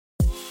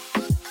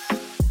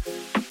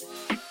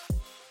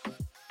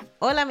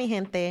Hola, mi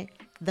gente.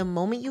 The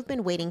moment you've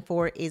been waiting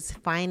for is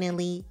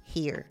finally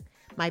here.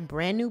 My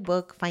brand new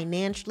book,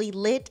 Financially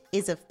Lit,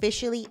 is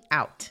officially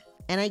out.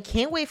 And I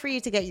can't wait for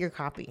you to get your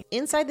copy.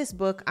 Inside this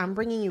book, I'm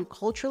bringing you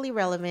culturally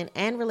relevant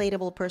and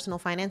relatable personal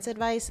finance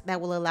advice that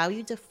will allow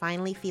you to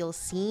finally feel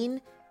seen,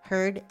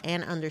 heard,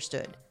 and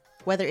understood.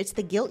 Whether it's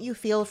the guilt you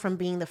feel from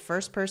being the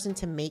first person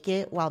to make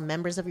it while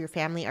members of your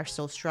family are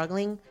still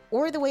struggling,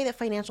 or the way that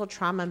financial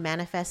trauma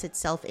manifests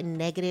itself in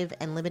negative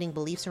and limiting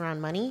beliefs around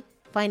money,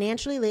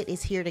 Financially Lit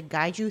is here to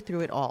guide you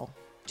through it all.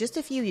 Just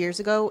a few years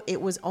ago,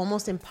 it was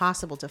almost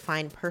impossible to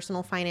find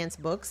personal finance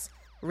books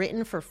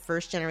written for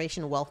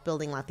first-generation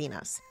wealth-building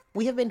Latinas.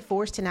 We have been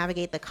forced to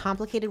navigate the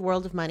complicated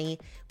world of money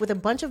with a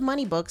bunch of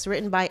money books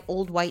written by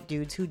old white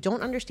dudes who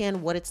don't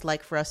understand what it's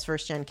like for us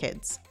first-gen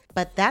kids.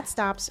 But that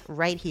stops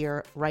right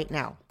here, right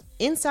now.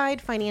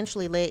 Inside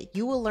Financially Lit,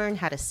 you will learn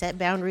how to set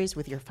boundaries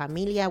with your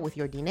familia, with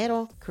your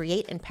dinero,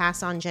 create and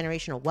pass on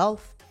generational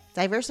wealth,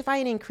 diversify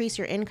and increase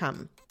your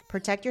income,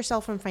 protect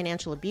yourself from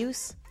financial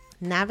abuse,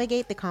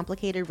 navigate the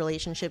complicated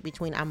relationship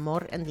between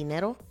amor and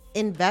dinero,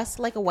 invest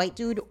like a white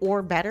dude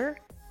or better,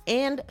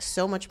 and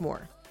so much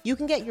more. You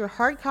can get your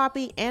hard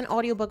copy and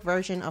audiobook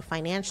version of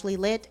Financially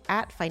Lit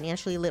at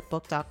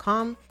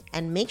financiallylitbook.com,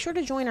 and make sure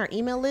to join our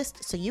email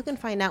list so you can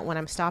find out when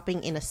I'm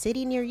stopping in a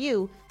city near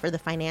you for the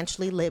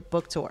Financially Lit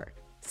book tour.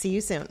 See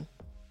you soon.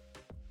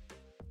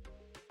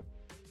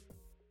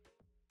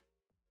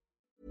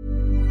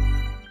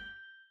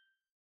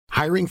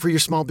 Hiring for your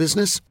small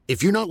business?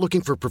 If you're not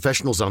looking for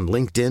professionals on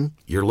LinkedIn,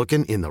 you're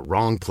looking in the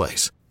wrong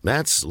place.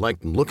 That's like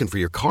looking for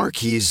your car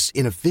keys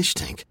in a fish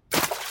tank.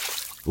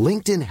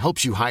 LinkedIn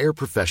helps you hire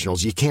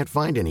professionals you can't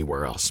find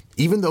anywhere else,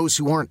 even those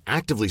who aren't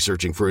actively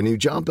searching for a new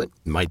job but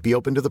might be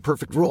open to the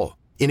perfect role.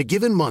 In a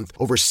given month,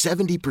 over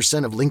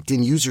 70% of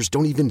LinkedIn users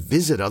don't even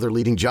visit other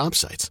leading job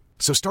sites.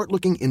 So start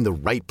looking in the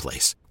right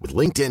place. With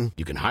LinkedIn,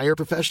 you can hire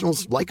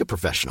professionals like a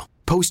professional.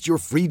 Post your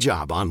free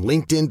job on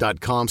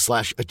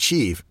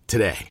linkedin.com/achieve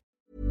today.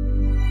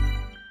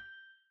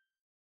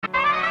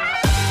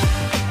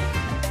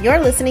 You're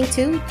listening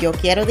to Yo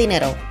Quiero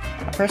Dinero,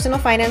 a personal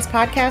finance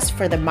podcast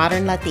for the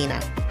modern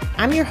Latina.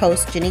 I'm your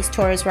host, Janice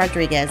Torres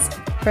Rodriguez,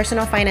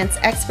 personal finance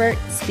expert,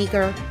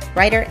 speaker,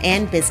 writer,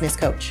 and business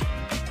coach.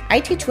 I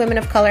teach women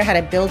of color how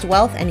to build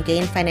wealth and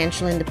gain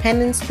financial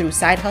independence through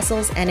side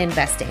hustles and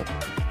investing.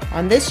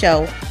 On this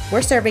show,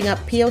 we're serving up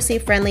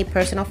POC-friendly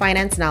personal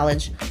finance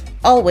knowledge,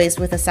 always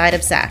with a side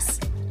of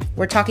sass.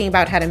 We're talking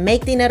about how to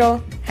make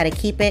dinero, how to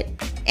keep it,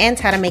 and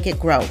how to make it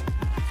grow.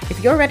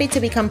 If you're ready to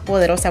become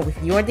poderosa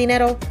with your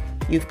dinero,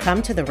 you've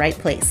come to the right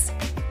place.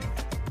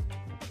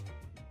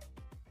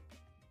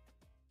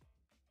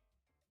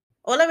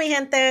 Hola, mi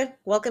gente.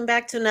 Welcome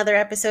back to another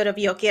episode of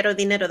Yo Quiero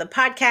Dinero, the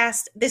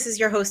podcast. This is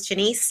your host,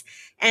 Janice,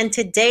 and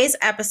today's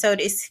episode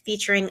is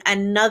featuring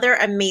another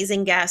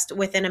amazing guest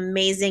with an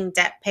amazing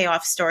debt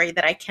payoff story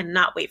that I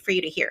cannot wait for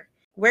you to hear.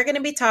 We're going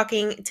to be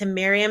talking to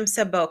Miriam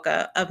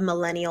Saboka of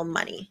Millennial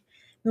Money.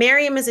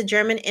 Miriam is a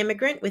German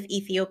immigrant with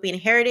Ethiopian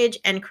heritage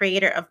and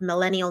creator of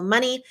Millennial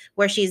Money,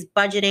 where she's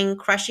budgeting,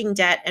 crushing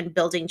debt, and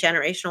building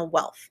generational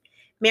wealth.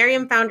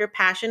 Miriam found her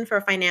passion for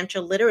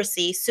financial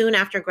literacy soon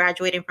after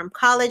graduating from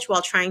college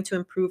while trying to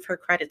improve her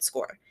credit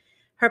score.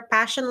 Her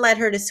passion led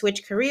her to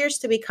switch careers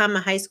to become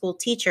a high school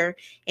teacher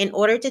in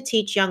order to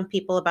teach young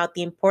people about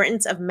the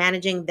importance of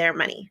managing their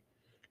money.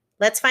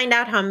 Let's find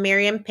out how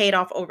Miriam paid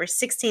off over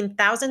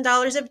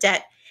 $16,000 of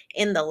debt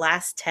in the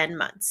last 10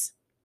 months.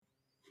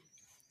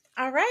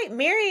 All right,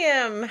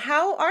 Miriam,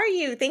 how are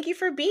you? Thank you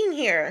for being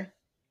here.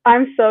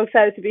 I'm so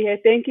excited to be here.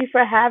 Thank you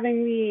for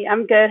having me.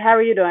 I'm good. How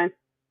are you doing?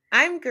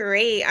 I'm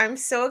great. I'm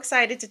so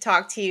excited to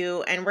talk to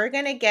you, and we're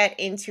going to get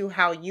into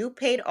how you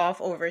paid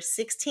off over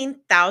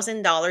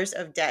 $16,000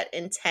 of debt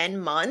in 10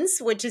 months,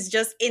 which is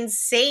just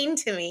insane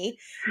to me.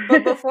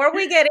 But before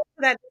we get into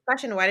that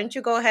discussion, why don't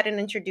you go ahead and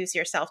introduce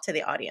yourself to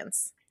the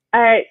audience?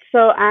 All right.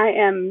 So I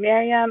am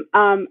Miriam.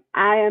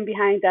 I am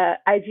behind the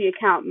IG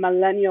account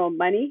Millennial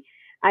Money.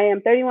 I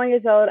am 31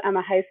 years old. I'm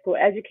a high school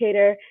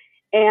educator,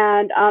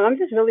 and I'm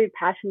just really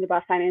passionate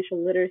about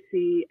financial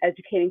literacy,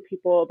 educating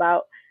people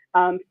about,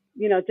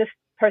 just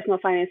personal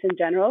finance in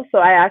general. So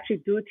I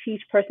actually do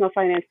teach personal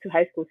finance to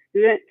high school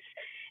students,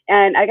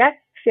 and I got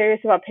serious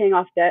about paying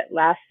off debt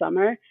last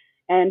summer.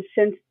 And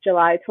since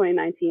July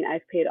 2019,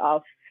 I've paid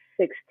off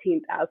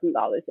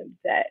 $16,000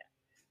 of debt.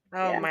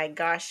 Oh my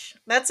gosh,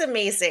 that's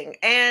amazing.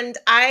 And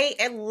I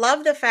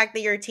love the fact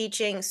that you're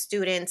teaching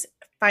students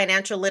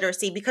financial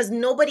literacy because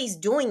nobody's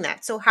doing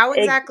that. So how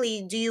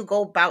exactly do you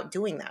go about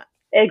doing that?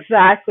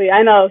 Exactly.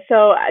 I know.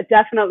 So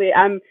definitely.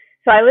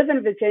 So I live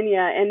in Virginia,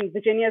 and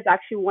Virginia is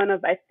actually one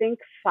of, I think,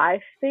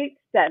 5 states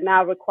that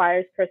now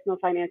requires personal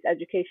finance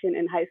education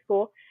in high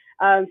school.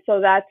 So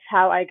that's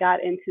how I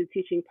got into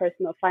teaching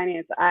personal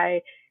finance.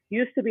 I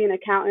used to be an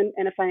accountant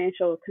and a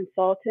financial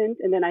consultant,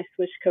 and then I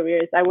switched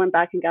careers. I went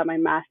back and got my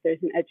master's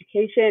in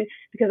education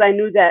because I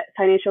knew that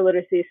financial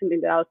literacy is something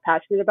that I was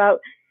passionate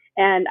about.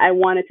 And I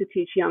wanted to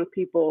teach young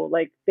people,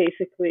 like,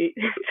 basically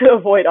to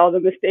avoid all the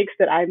mistakes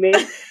that I made.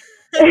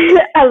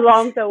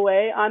 along the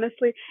way,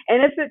 honestly.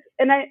 And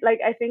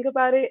I think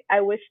about it,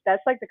 I wish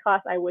that's like the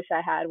class I wish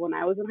I had when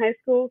I was in high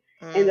school.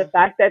 And the Mm,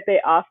 fact that they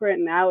offer it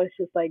now is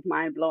just like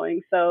mind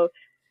blowing. So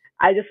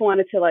I just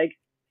wanted to like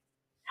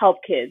help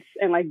kids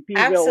and like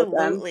be real with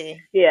them.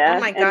 absolutely. Oh Yeah.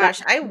 my And that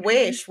gosh, I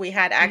wish we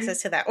had mhm.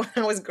 access to that when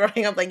I was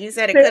growing up. Like you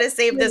said, it could have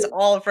saved us Seriously,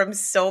 all from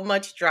so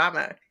much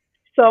drama.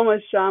 so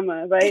much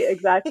drama, right?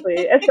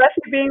 Exactly.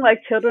 Especially being like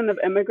children of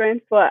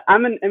immigrants. But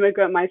I'm an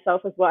immigrant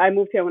myself as well. I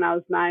moved here when I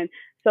was 9.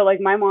 So like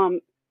my mom,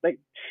 like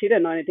she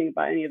didn't know anything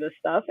about any of this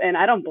stuff. And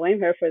I don't blame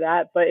her for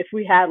that. But if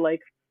we had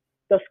like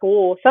the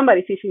school,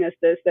 somebody teaching us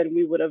this, then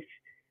we would have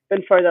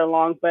been further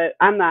along. But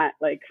I'm not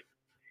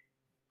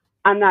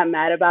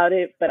mad about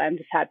it, but I'm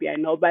just happy I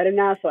know better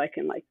now so I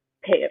can like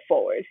pay it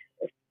forward.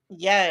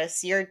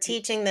 Yes, you're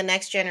teaching the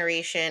next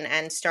generation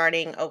and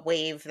starting a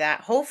wave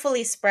that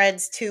hopefully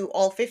spreads to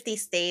all 50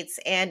 states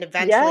and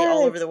eventually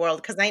all Yes. over the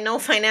world. Because I know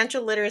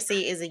financial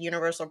literacy is a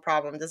universal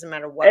problem, doesn't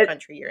matter what It,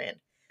 country you're in.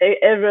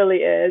 it really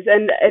is.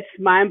 And it's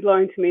mind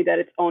blowing to me that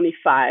it's only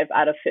 5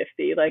 out of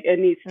 50. Like it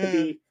needs to Mm,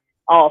 be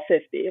all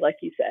 50, like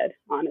you said,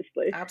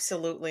 honestly.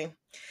 absolutely.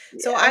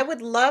 So Yeah. I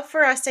would love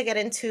for us to get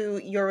into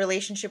your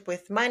relationship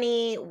with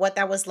money, what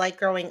that was like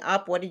growing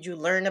up, what did you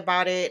learn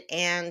about it,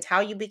 and how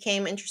you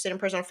became interested in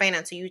personal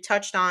finance. So you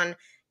touched on,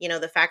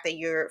 the fact that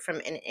you're from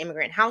an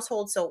immigrant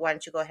household. So why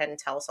don't you go ahead and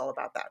tell us all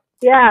about that?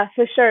 Yeah,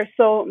 for sure.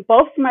 So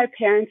both my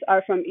parents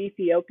are from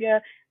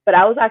Ethiopia, but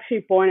I was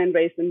actually born and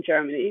raised in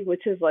Germany,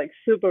 which is like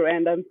super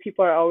random.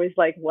 People are always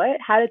like, "What?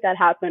 How did that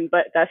happen?"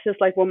 But that's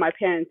just like where my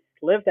parents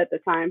lived at the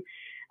time.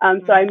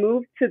 So I Mm,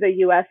 moved to the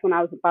U.S. when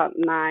I was about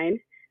 9.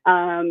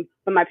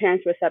 But my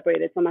parents were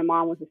separated, so my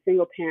mom was a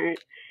single parent.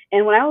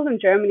 And when I was in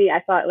Germany,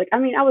 I thought like, I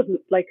mean, I was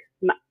like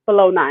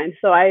below 9,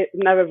 so I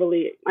never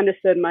really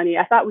understood money.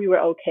 I thought we were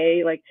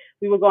okay. Like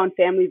we would go on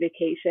family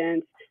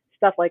vacations,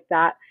 stuff like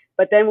that.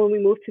 But then when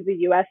we moved to the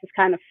US, it's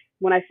kind of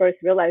when I first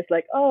realized,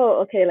 like,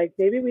 oh, okay, like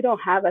maybe we don't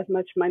have as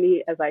much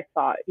money as I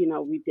thought,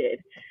 we did.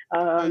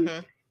 Um, mm-hmm.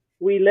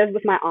 we lived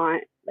with my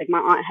aunt. Like, my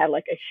aunt had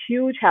like a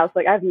huge house.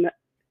 Like,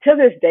 to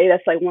this day,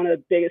 that's like one of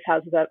the biggest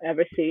houses I've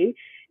ever seen.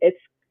 It's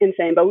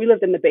insane. But we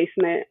lived in the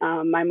basement.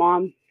 My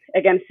mom,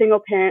 again,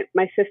 single parent.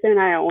 My sister and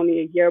I are only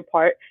a year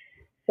apart.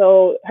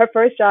 So her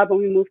first job when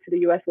we moved to the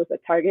US was at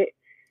Target,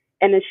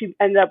 and then she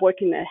ended up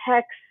working at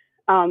Hex,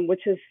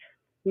 which is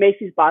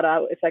Macy's bought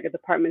out. It's like a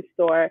department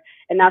store,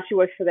 and now she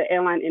works for the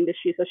airline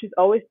industry. So she's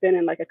always been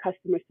in like a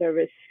customer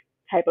service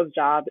type of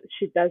job.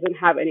 She doesn't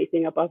have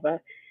anything above a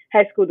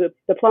high school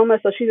diploma,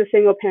 so she's a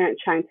single parent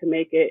trying to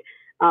make it,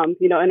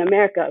 in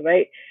America,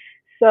 right?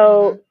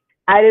 Mm-hmm. So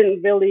I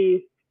didn't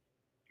really.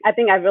 I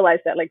think I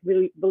realized that like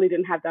really really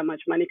didn't have that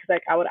much money because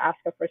like I would ask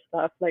her for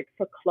stuff like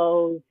for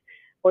clothes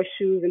or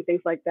shoes and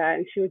things like that,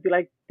 and she would be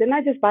like, "Didn't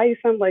I just buy you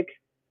some like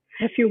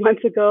a few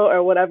months ago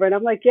or whatever?" And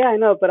I'm like, "Yeah, I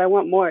know, but I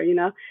want more."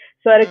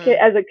 So Mm,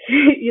 as a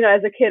kid,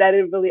 as a kid, I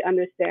didn't really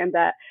understand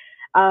that.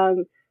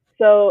 Um,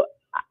 so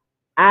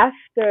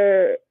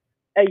after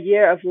a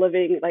year of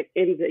living like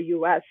in the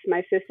U.S.,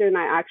 my sister and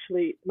I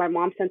actually, my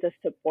mom sent us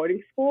to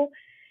boarding school,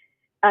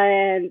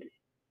 and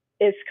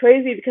it's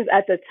crazy because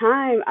at the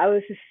time I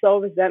was just so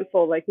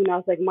resentful. Like, I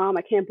was like, "Mom,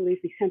 I can't believe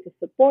you sent us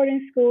to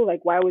boarding school.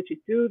 Like, why would you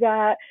do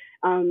that?"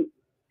 Um,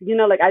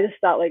 like I just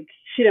thought like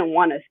she didn't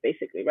want us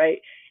basically, right?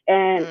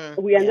 And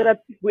we ended yeah. up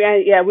we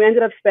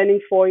ended up spending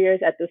 4 years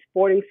at this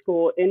boarding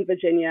school in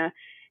Virginia.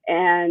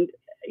 And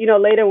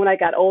later when I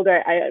got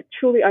older, I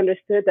truly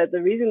understood that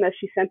the reason that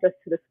she sent us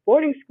to this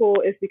boarding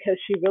school is because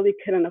she really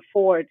couldn't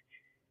afford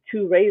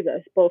to raise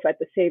us both at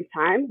the same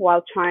time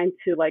while trying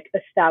to like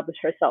establish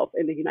herself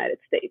in the United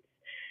States.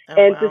 Oh,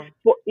 And this,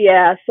 wow.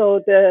 yeah,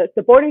 so the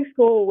boarding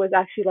school was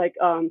actually like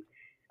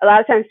a lot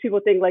of times people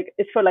think like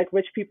it's for like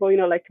rich people,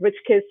 like rich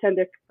kids send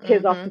their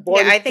kids off to Yeah,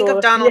 boarding I think of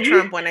school. Donald Yeah,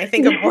 Trump when I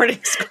think of yeah,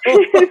 boarding school.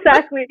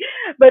 exactly.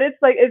 But it's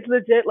like it's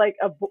legit like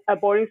a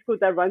boarding school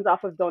that runs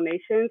off of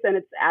donations, and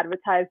it's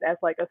advertised as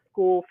like a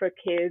school for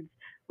kids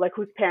like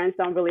whose parents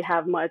don't really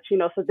have much,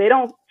 so they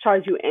don't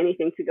charge you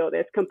anything to go there.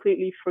 It's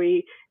completely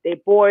free.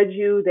 They board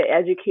you, they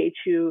educate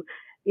you,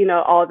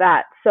 all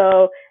that.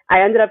 So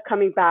I ended up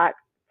coming back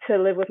to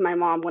live with my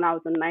mom when I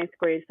was in ninth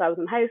grade. So I was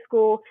in high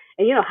school,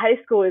 and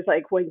high school is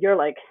like when you're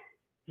like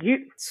you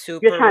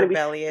you're Super trying to be,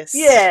 rebellious.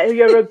 yeah,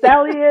 you're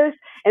rebellious.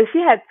 And she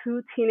had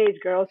two teenage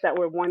girls that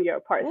were 1 year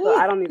apart, so Ooh.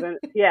 I don't even,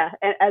 yeah,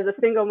 and as a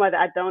single mother,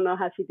 I don't know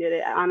how she did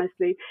it,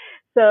 honestly.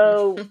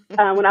 So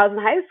when I was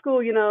in high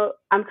school,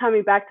 I'm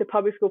coming back to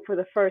public school for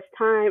the first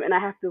time, and I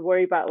have to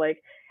worry about like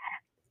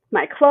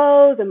my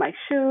clothes and my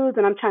shoes,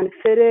 and I'm trying to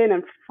fit in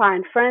and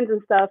find friends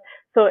and stuff.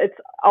 So it's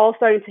all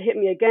starting to hit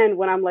me again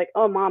when I'm like,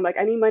 "Oh, mom, like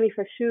I need money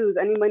for shoes,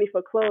 I need money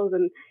for clothes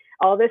and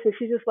all this." And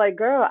she's just like,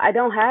 "Girl, I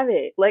don't have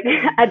it. Like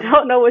I Mhm.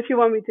 don't know what you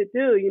want me to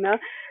do?"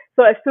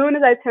 So as soon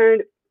as I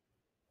turned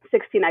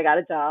 16, I got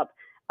a job.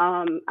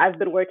 I've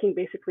been working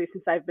basically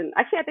since I've been,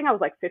 actually I think I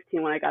was like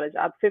 15 when I got a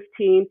job,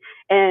 15.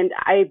 And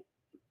I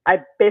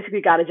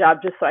basically got a job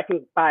just so I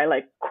can buy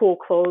like cool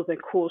clothes and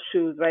cool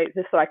shoes, right?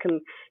 Just so I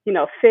can,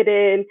 fit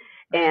in.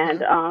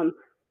 And Mhm.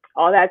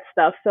 all that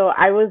stuff. So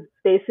I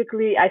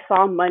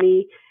saw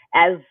money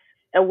as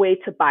a way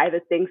to buy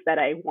the things that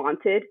I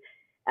wanted.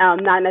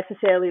 Not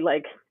necessarily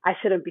like I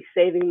shouldn't be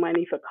saving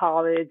money for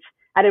college.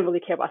 I didn't really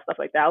care about stuff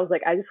like that. I was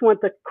like, I just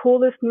want the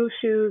coolest new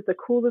shoes, the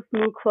coolest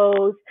new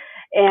clothes.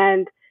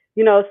 And,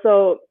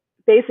 so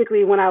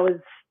basically when I was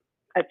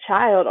a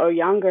child or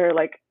younger,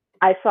 like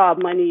I saw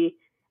money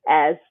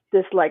as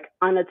this like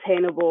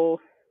unattainable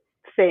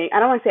thing. I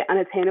don't want to say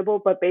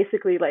unattainable, but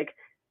basically like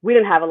we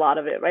didn't have a lot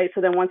of it, right?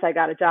 So then once I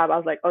got a job, I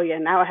was like, oh yeah,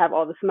 now I have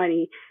all this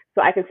money,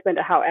 so I can spend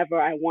it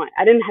however I want.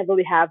 I didn't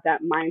really have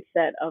that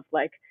mindset of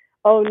like,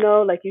 oh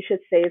no, like you should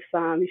save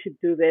some, you should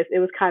do this. It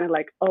was kind of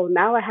like, oh,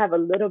 now I have a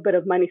little bit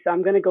of money, so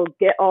I'm gonna go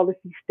get all of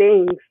these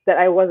things that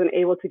I wasn't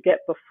able to get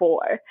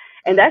before.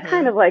 And that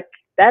kind Mm-hmm. of like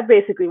that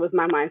basically was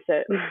my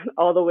mindset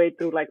all the way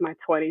through like my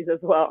 20s as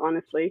well,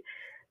 honestly.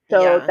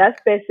 So Yeah. that's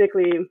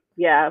basically,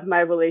 yeah, my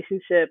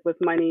relationship with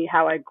money,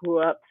 how I grew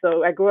up.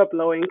 So I grew up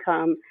low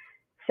income,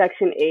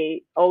 Section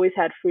 8, always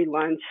had free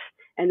lunch.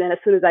 And then as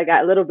soon as I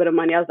got a little bit of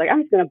money, I was like,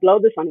 I'm just going to blow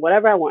this on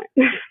whatever I want.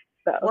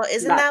 So, Well,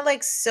 isn't not that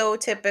like so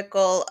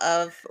typical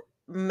of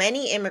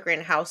many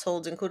immigrant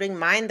households, including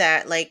mine,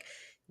 that like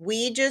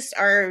we just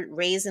are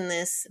raised in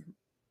this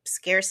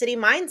scarcity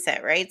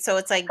mindset, right? So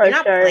it's like you're for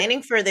not sure.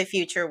 planning for the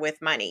future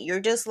with money. You're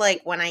just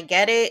like, when I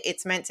get it,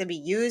 it's meant to be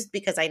used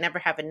because I never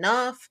have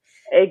enough.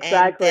 And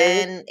Exactly.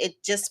 then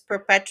it just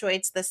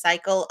perpetuates the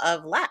cycle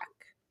of lack.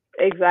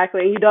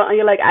 Exactly.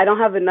 You're like, I don't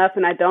have enough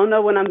and I don't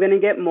know when I'm going to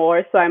get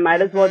more. So I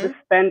might as well just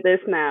Mm-hmm. spend this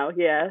now.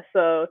 Yeah.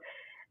 So,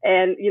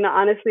 and,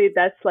 honestly,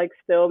 that's like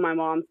still my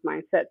mom's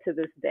mindset to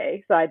this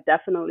day. So I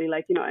definitely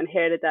like,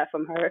 inherited that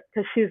from her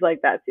because she's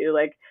like that too.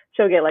 Like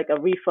she'll get like a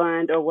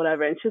refund or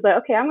whatever. And she's like,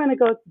 okay, I'm going to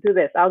go do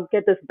this. I'll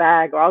get this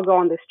bag or I'll go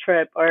on this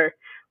trip or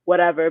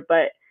whatever.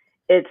 But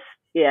it's,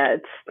 yeah,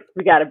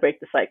 we got to break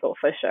the cycle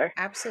for sure.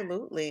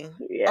 Absolutely.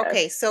 Yeah.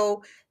 Okay,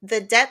 so the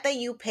debt that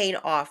you paid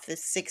off, the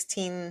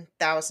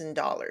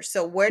 $16,000.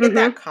 So where did hmm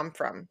that come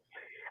from?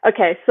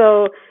 Okay,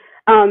 so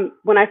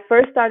when I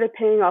first started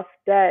paying off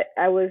debt,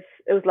 it was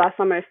last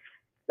summer.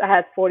 I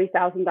had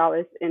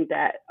 $40,000 in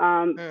debt.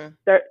 Mm,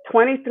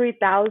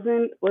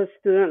 23,000 was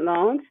student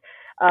loans,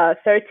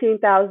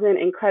 13,000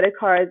 in credit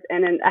cards,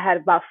 and then I had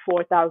about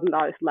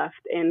 $4,000 left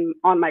in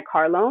on my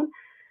car loan.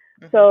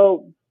 mhm.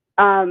 So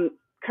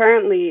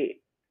currently,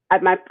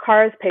 my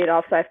car is paid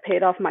off. So I've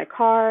paid off my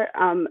car.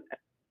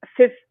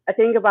 I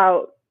think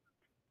about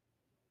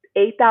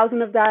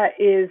 8,000 of that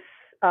is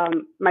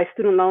my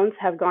student loans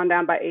have gone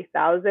down by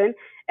 8,000,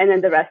 and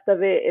then the Mhm. rest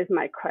of it is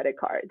my credit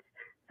cards.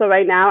 So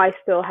right now I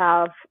still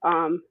have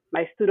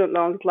my student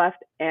loans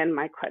left and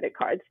my credit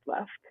cards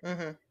left.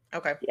 Mhm.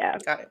 Okay. Yeah.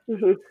 Got it.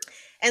 hmm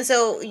And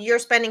so your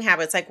spending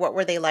habits, like what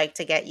were they like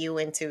to get you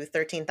into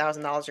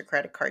 $13,000 of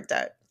credit card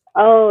debt?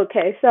 Oh,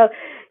 okay. So,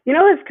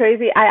 what's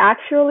crazy? I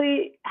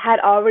actually had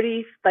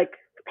already like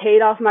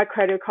paid off my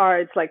credit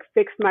cards, like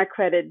fixed my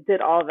credit,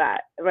 did all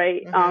that,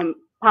 right? Mhm.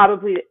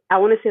 Probably I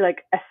want to say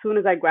like as soon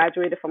as I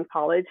graduated from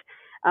college,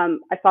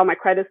 I saw my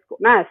credit score.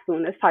 Not as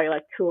soon, it's probably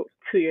like two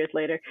years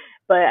later.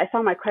 But I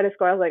saw my credit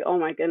score. I was like, oh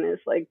my goodness,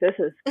 like this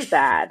is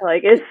bad.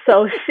 Like it's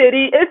so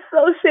shitty. It's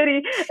so shitty.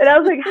 And I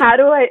was like, how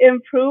do I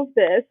improve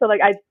this? So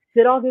like I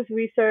did all this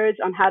research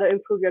on how to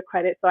improve your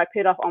credit. So I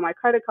paid off all my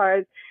credit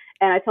cards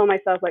and I told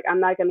myself, like, I'm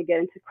not going to get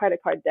into credit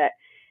card debt.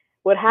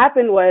 What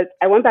happened was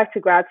I went back to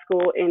grad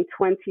school in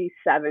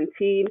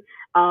 2017,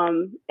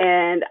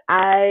 and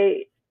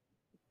I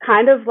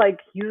kind of like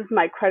used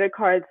my credit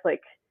cards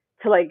like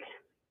to like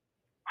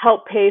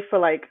help pay for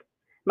like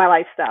my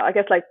lifestyle. I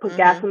guess like put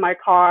gas Mhm. in my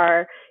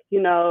car,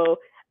 you know,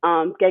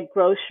 get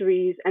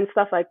groceries and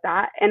stuff like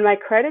that. And my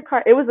credit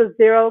card, it was a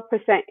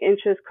 0%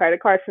 interest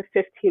credit card for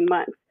 15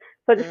 months.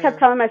 So I just kept Mm.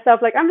 telling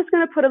myself like I'm just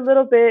gonna put a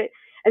little bit,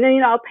 and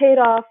then I'll pay it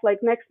off like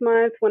next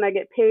month when I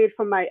get paid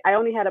from my. I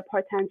only had a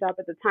part-time job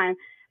at the time,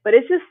 but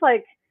it's just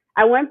like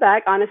I went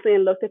back honestly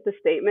and looked at the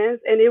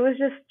statements, and it was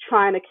just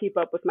trying to keep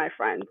up with my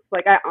friends.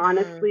 Like I Mm.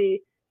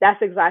 honestly,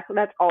 that's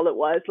all it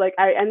was. Like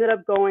I ended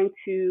up going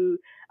to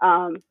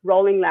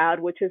Rolling Loud,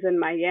 which is in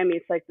Miami.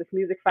 It's like this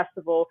music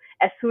festival.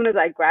 As soon as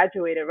I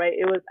graduated, right?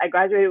 I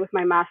graduated with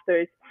my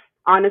master's.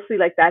 Honestly,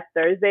 like that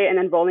Thursday, and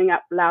then Rolling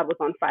Out Loud was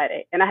on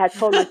Friday. And I had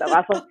told myself,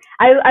 I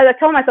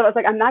told myself, I was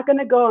like, I'm not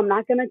gonna go. I'm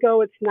not gonna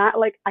go. It's not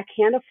like I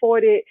can't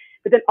afford it.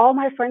 But then all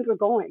my friends were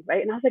going,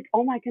 right? And I was like,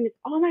 oh my goodness,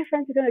 all my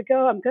friends are gonna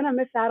go. I'm gonna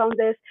miss out on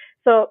this.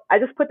 So I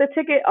just put the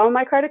ticket on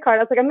my credit card.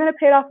 I was like, I'm gonna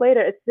pay it off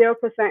later. It's 0%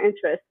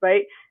 interest,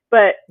 right?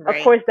 But Right.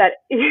 of course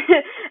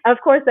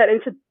that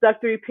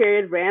introductory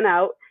period ran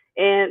out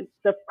and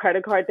the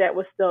credit card debt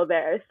was still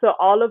there. So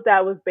all of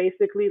that was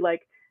basically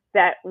like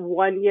that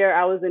 1 year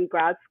I was in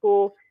grad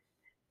school,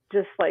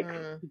 just like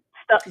Mm.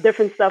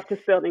 different stuff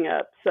just building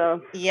up.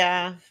 So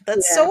Yeah,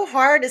 that's yeah, so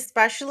hard,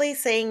 especially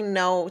saying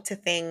no to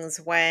things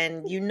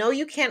when you know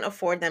you can't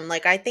afford them.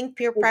 Like, I think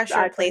peer pressure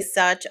exactly. plays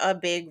such a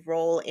big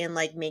role in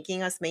like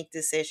making us make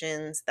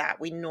decisions that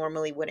we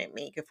normally wouldn't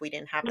make if we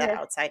didn't have that Yeah,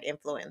 outside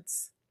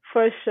influence.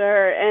 for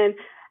sure. And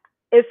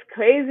it's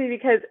crazy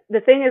because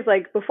the thing is,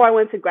 like, before I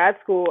went to grad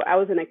school, I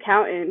was an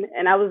accountant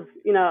and I was,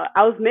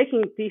 I was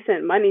making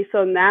decent money.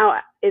 So now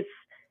it's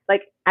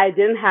like I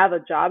didn't have a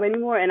job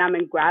anymore and I'm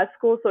in grad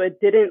school. So it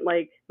didn't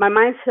like my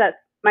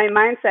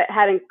mindset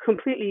hadn't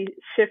completely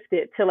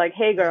shifted to like,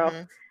 hey girl,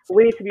 Hmm.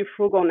 we need to be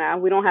frugal now.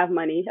 We don't have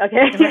money.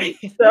 Okay. Right.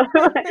 So,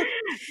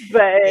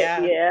 but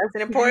Yeah. yeah, It's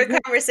an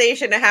important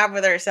conversation to have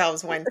with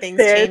ourselves when things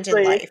change in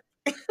seriously, life.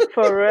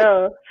 for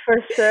real, for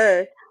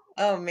sure.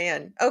 Oh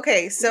man.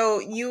 Okay, so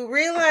you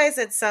realize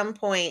at some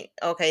point,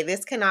 okay,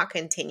 this cannot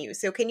continue.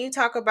 So can you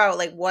talk about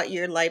like what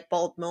your light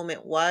bulb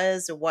moment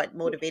was, or what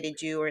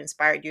motivated you or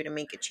inspired you to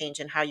make a change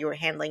in how you were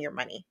handling your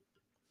money?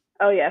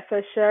 Oh yeah,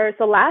 for sure.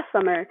 So last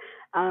summer,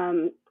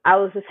 I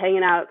was just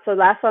hanging out. So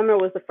last summer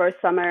was the first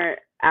summer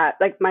at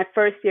like my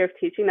first year of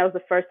teaching. That was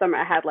the first summer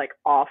I had like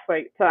off,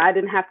 right? So I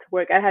didn't have to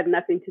work. I had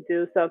nothing to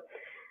do. So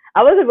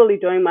I wasn't really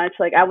doing much.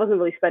 Like I wasn't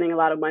really spending a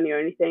lot of money or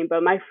anything.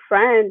 But my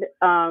friend,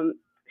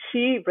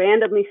 she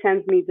randomly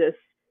sends me this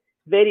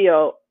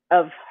video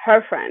of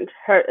her friend.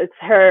 It's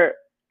her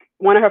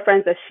one of her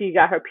friends that she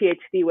got her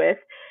PhD with,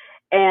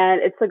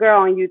 and it's a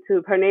girl on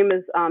YouTube. Her name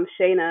is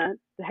Shayna.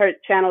 Her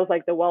channel is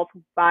like the Wealth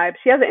Vibe.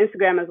 She has an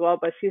Instagram as well,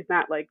 but she's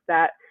not like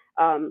that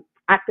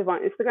active on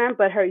Instagram.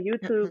 But her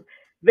YouTube Mhm.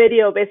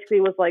 video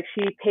basically was like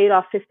she paid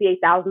off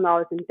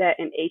 $58,000 in debt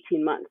in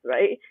 18 months,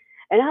 right?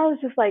 And I was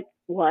just like,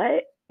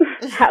 what?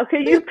 How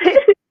could you pay?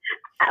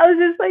 I was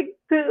just like,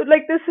 dude,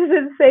 like this is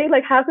insane.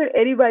 Like, how could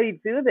anybody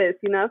do this?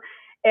 And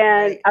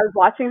Right. I was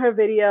watching her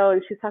video,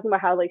 and she's talking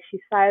about how like she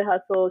side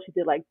hustled. She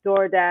did like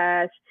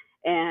DoorDash,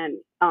 and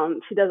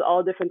she does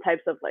all different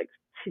types of like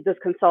she does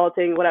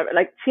consulting, whatever.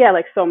 Like she had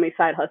like so many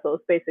side hustles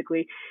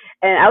basically,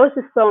 and I was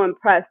just so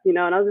impressed. And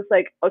I was just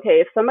like,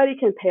 okay, if somebody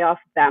can pay off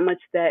that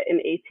much debt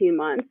in 18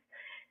 months,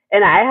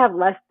 and I have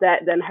less debt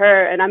than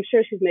her, and I'm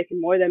sure she's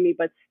making more than me,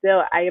 but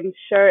still, I am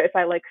sure if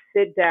I like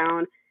sit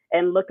down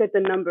and look at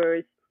the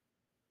numbers,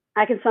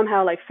 I can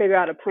somehow like figure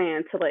out a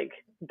plan to like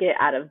get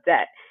out of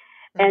debt.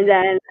 And Hmm.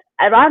 then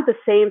around the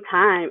same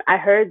time, I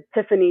heard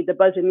Tiffany, the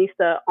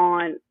Budgetnista,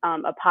 on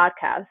a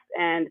podcast,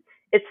 and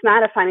it's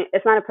not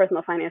a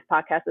personal finance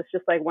podcast. It's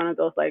just like one of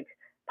those like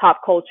pop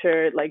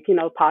culture like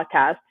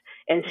podcasts.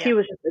 And she Yeah.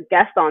 was just a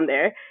guest on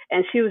there,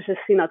 and she was just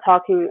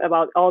talking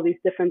about all these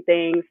different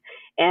things,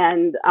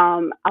 and I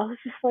was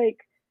just like,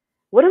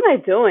 what am I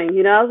doing?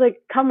 I was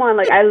like, come on,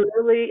 like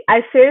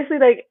I seriously,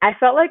 like, I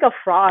felt like a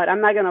fraud. I'm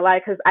not gonna lie,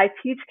 because I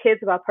teach kids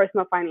about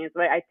personal finance,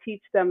 right? I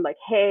teach them like,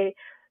 hey,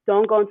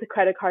 don't go into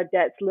credit card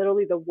debt. It's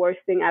literally the worst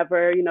thing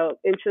ever.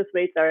 Interest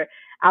rates are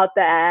out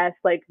the ass.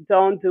 Like,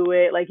 don't do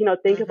it. Like,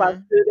 think about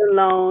Hmm. student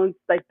loans.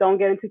 Like, don't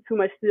get into too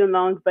much student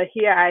loans. But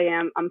here I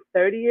am. I'm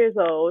 30 years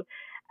old,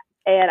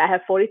 and I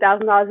have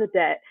 $40,000 of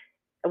debt.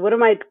 What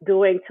am I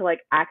doing to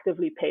like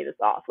actively pay this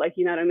off? Like,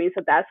 you know what I mean?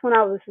 So that's when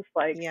I was just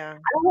like, Yeah.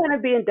 I don't want to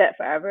be in debt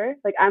forever.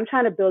 Like, I'm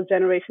trying to build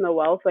generational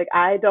wealth. Like,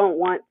 I don't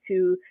want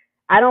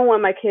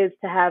my kids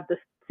to have the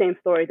same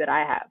story that I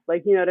have.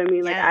 Like, you know what I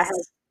mean? Like, Yes.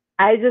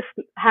 I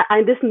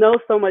just know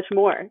so much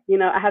more.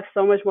 I have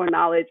so much more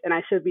knowledge, and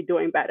I should be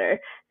doing better.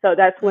 So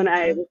that's when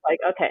I Hmm. was like,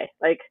 okay,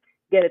 like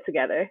get it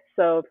together.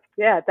 So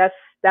yeah, that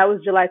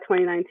was July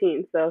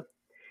 2019. So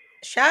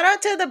Shout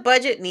out to the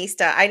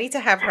Budgetnista. I need to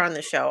have her on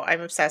the show.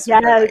 I'm obsessed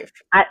with her yes, life.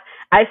 I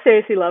I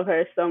seriously love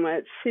her so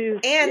much.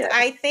 And Yeah,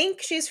 I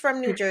think she's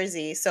from New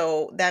Jersey,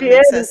 so that she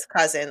makes is. us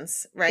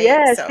cousins, right?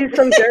 Yeah, So, she's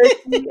from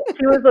Jersey.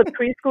 She was a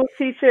preschool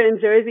teacher in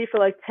Jersey for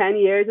like 10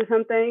 years or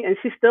something, and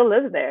she still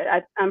lives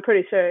there. I'm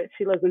pretty sure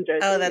she lives in oh,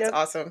 Jersey. that's Yep.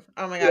 awesome.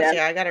 Oh my gosh, Yeah.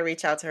 yeah, I gotta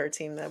reach out to her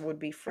team. That would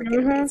be freaking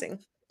Mhm. amazing.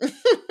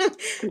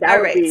 That All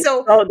would right, be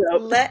so so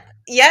dope.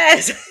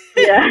 yes.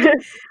 Yeah.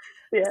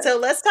 Yeah. So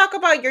let's talk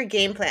about your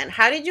game plan.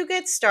 How did you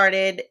get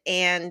started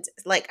and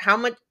like how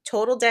much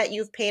total debt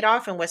you've paid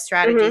off and what Mhm.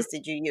 strategies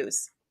did you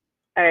use?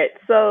 All right.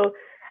 So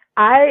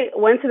I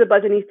went to the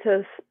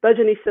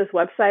Budgetnista's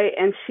website,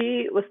 and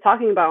she was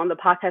talking about on the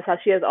podcast how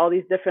she has all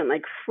these different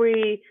like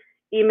free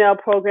email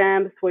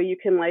programs where you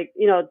can like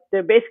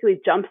they're basically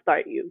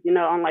jumpstart you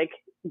on like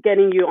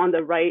getting you on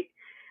the right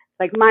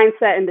like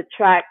mindset and the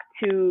track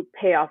to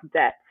pay off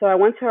debt. So I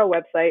went to her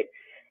website,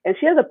 and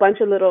she has a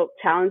bunch of little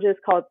challenges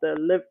called the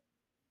Live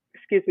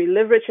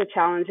Richer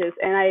challenges.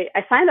 And I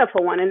signed up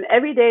for one, and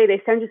every day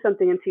they send you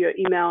something into your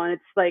email, and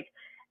it's like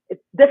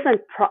it's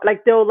different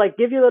like they'll like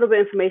give you a little bit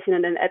of information,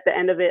 and then at the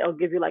end of it it'll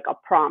give you like a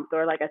prompt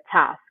or like a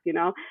task.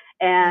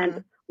 And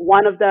Mhm.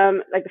 one of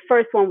them, like the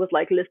first one, was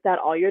like list out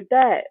all your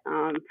debt,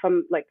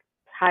 from like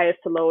highest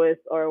to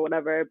lowest or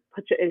whatever,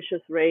 put your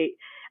interest rate,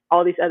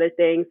 all these other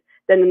things.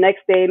 Then the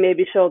next day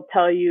maybe she'll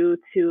tell you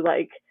to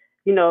like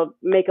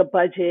make a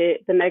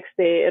budget. The next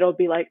day it'll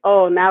be like,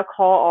 oh, now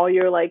call all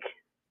your like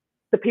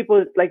the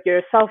people like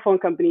your cell phone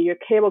company, your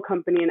cable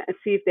company, and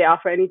see if they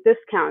offer any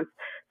discounts.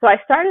 So I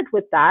started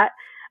with that.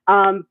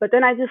 But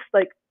then I just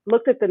like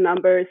looked at the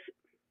numbers,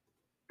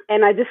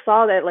 and I just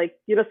saw that like,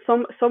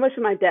 so much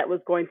of my debt was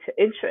going to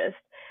interest.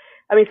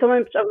 I mean, so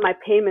much of my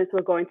payments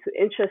were going to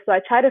interest. So I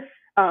tried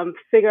to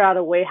figure out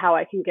a way how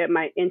I can get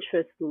my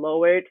interest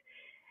lowered.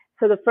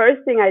 So the first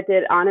thing I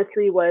did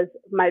honestly was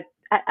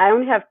I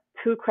only have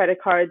two credit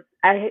cards.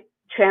 I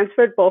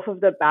transferred both of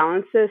the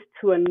balances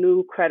to a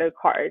new credit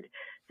card.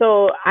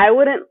 So I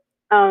wouldn't,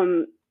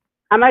 I'm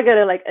not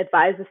gonna like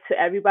advise this to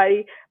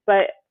everybody,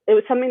 but it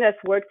was something that's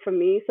worked for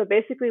me. So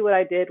basically what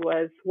I did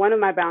was one of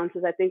my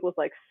balances I think was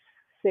like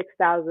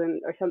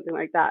 6,000 or something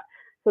like that.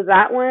 So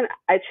that one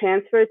I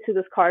transferred to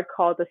this card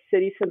called the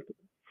City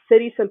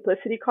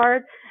Simplicity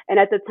card. And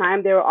at the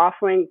time they were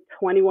offering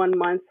 21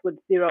 months with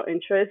zero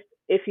interest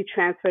if you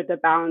transferred the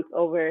balance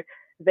over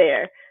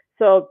there.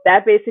 So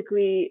that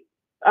basically,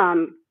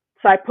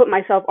 so I put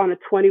myself on a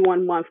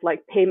 21-month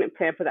like payment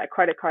plan for that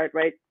credit card,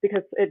 right?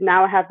 Because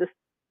now I have this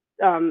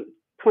um,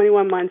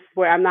 21 months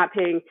where I'm not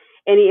paying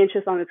any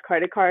interest on this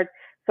credit card.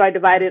 So I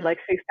divided like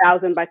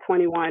 6,000 by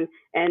 21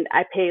 and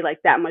I pay like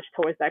that much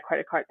towards that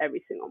credit card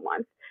every single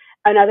month.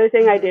 Another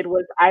thing I did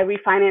was I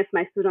refinanced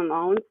my student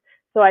loans.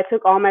 So I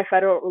took all my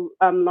federal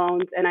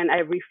loans and then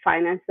I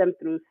refinanced them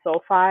through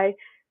SoFi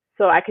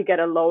so I could get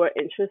a lower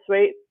interest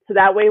rate. So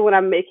that way, when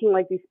I'm making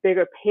like these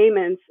bigger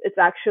payments, it's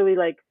actually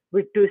like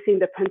reducing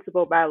the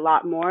principal by a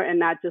lot more and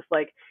not just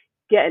like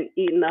getting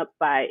eaten up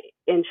by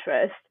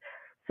interest.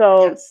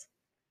 So Yes.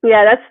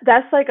 yeah,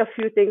 that's like a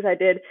few things I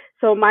did.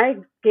 So my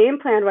game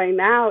plan right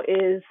now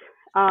is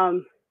I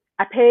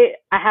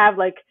have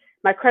like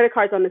my credit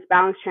cards on this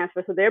balance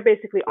transfer, so they're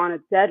basically on a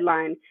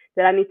deadline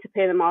that I need to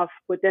pay them off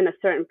within a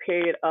certain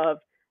period of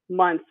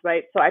months,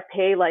 right? So I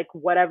pay like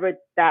whatever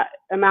that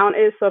amount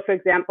is. So for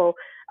example,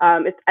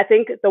 it's I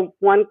think the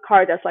one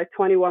card that's like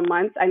 21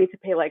 months, I need to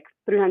pay like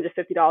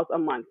 $350 a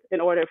month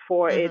in order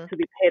for it Mm-hmm. to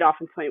be paid off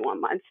in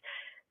 21 months.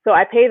 So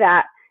I pay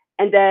that,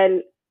 and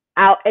then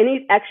out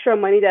any extra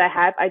money that I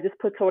have, I just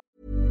put towards.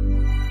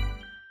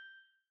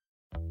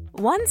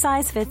 One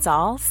size fits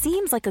all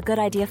seems like a good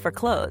idea for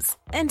clothes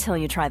until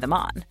you try them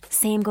on.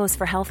 Same goes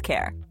for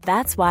healthcare.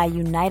 That's why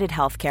United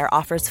Healthcare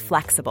offers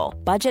flexible,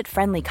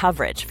 budget-friendly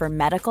coverage for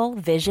medical,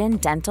 vision,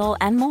 dental,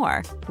 and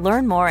more.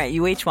 Learn more at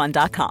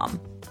uh1.com.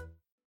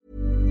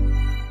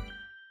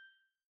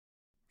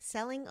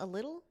 Selling a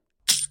little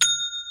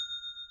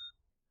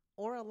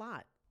or a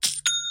lot?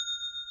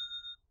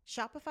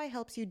 Shopify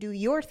helps you do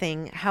your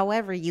thing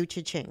however you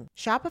cha-ching.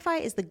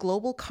 Shopify is the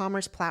global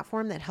commerce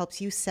platform that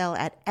helps you sell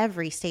at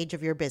every stage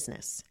of your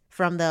business.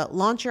 From the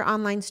launch your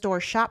online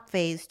store shop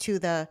phase to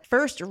the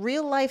first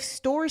real life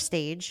store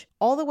stage,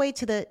 all the way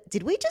to the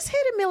did we just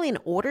hit 1 million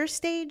orders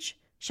stage?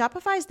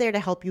 Shopify is there to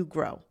help you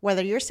grow.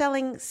 Whether you're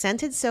selling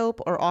scented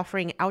soap or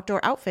offering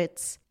outdoor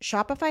outfits,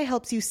 Shopify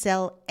helps you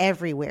sell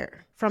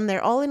everywhere. From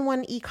their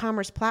all-in-one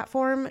e-commerce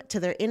platform to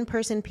their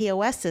in-person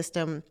POS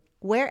system,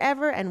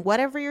 wherever and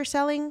whatever you're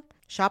selling,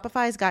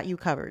 Shopify's got you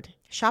covered.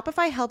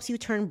 Shopify helps you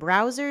turn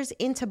browsers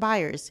into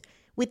buyers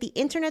with the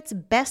internet's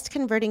best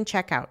converting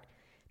checkout,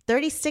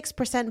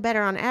 36%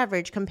 better on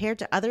average compared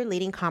to other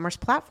leading commerce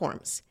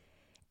platforms.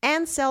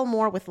 And sell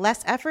more with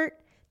less effort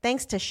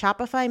thanks to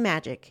Shopify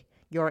Magic,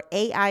 your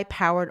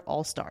AI-powered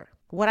all-star.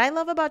 What I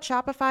love about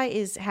Shopify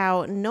is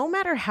how no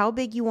matter how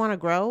big you want to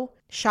grow,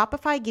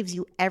 Shopify gives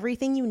you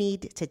everything you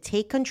need to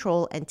take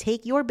control and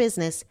take your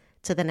business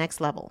to the next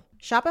level.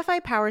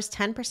 Shopify powers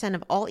 10%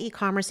 of all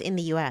e-commerce in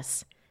the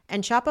US,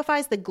 and Shopify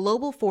is the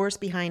global force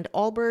behind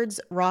Allbirds,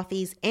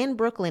 Rothy's, and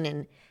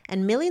Brooklinen,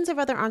 and millions of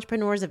other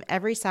entrepreneurs of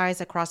every size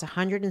across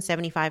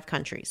 175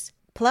 countries.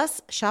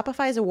 Plus,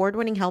 Shopify's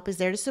award-winning help is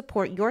there to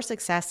support your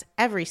success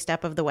every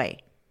step of the way.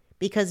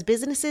 Because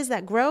businesses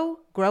that grow,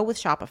 grow with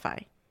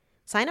Shopify.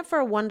 Sign up for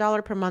a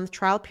 $1 per month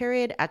trial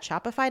period at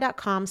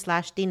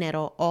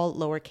shopify.com/dinero, all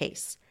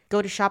lowercase.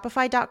 Go to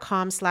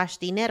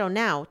shopify.com/dinero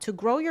now to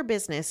grow your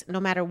business no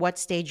matter what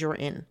stage you're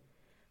in.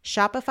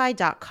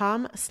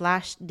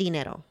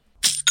 Shopify.com/dinero.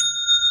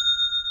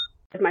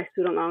 My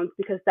student loans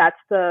because that's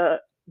the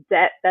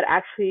debt that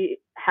actually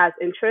has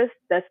interest.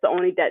 That's the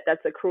only debt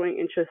that's accruing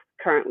interest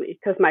currently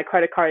because my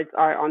credit cards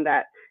are on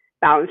that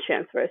balance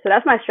transfer. So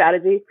that's my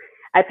strategy.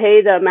 I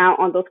pay the amount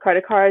on those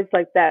credit cards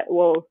like that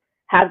will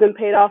have them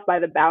paid off by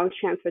the balance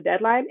transfer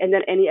deadline. And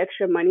then any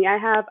extra money I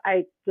have,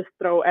 I just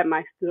throw at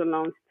my student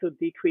loans to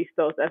decrease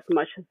those as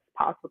much as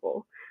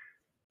possible.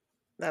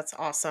 That's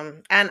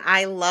awesome. And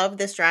I love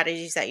the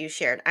strategies that you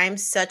shared. I'm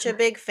such a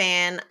big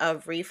fan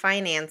of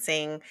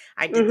refinancing.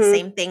 I did the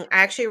same thing.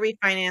 I actually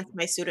refinanced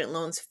my student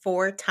loans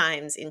 4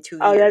 times in 2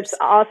 Oh, that's years.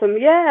 awesome.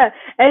 Yeah.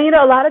 And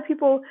a lot of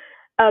people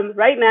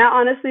right now,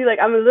 honestly, like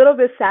I'm a little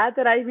bit sad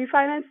that I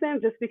refinanced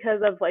them just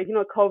because of like,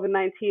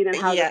 COVID-19 and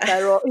how the Yeah.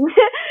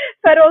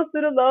 federal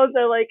student loans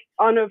are like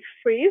on a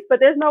freeze, but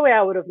there's no way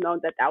I would have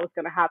known that was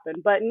going to happen.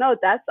 But no,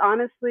 that's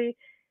honestly,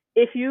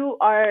 if you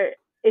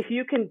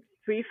can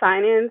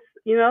refinance,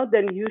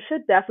 then you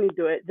should definitely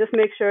do it. Just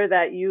make sure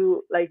that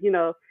you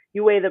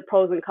you weigh the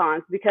pros and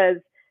cons because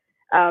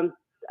um,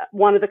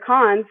 one of the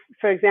cons,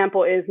 for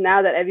example, is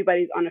now that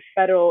everybody's on a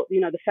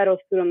the federal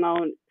student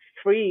loan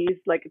freeze,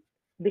 like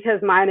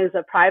because mine is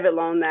a private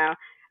loan now,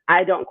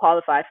 I don't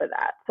qualify for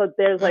that. So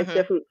there's like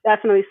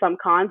definitely some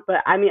cons,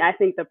 but I mean, I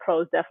think the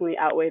pros definitely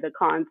outweigh the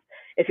cons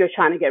if you're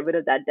trying to get rid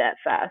of that debt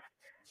fast.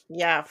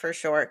 Yeah, for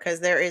sure.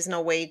 Because there is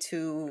no way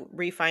to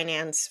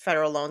refinance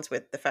federal loans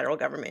with the federal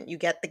government. You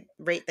get the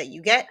rate that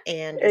you get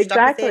and you're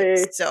stuck with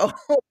it. Exactly. So,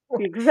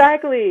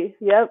 Exactly.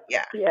 Yep.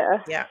 yeah.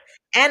 Yeah. Yeah.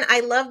 And I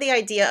love the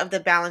idea of the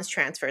balance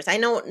transfers. I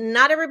know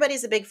not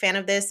everybody's a big fan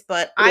of this,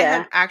 but I Yeah.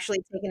 have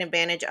actually taken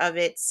advantage of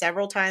it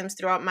several times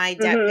throughout my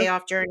debt Mhm.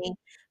 payoff journey.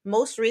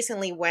 Most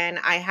recently, when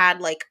I had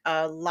like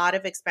a lot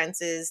of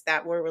expenses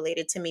that were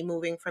related to me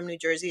moving from New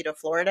Jersey to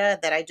Florida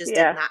that I just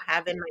did Yeah. not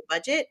have in my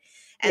budget.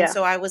 And Yeah.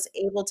 so I was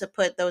able to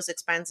put those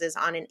expenses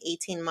on an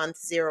 18-month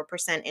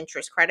 0%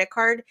 interest credit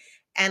card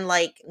and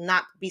like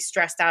not be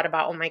stressed out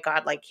about, oh my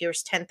God, like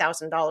here's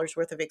 $10,000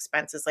 worth of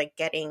expenses, like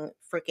getting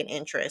freaking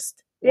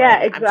interest Yeah,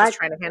 when I'm just exactly.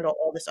 trying to handle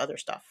all this other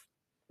stuff.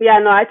 Yeah,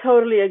 no, I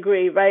totally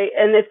agree, right?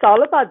 And it's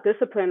all about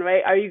discipline,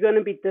 right? Are you going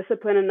to be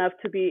disciplined enough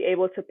to be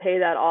able to pay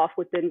that off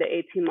within the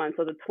 18 months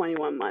or the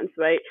 21 months,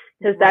 right?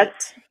 Because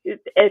that's Right.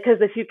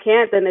 because if you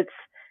can't, then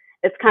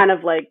it's kind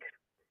of like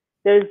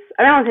there's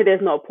I don't say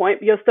there's no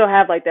point. You'll still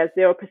have like that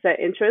 0%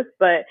 interest,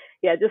 but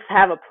yeah, just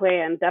have a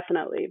plan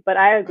definitely. But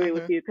I agree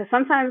with Hmm. you because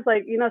sometimes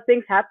like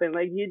things happen,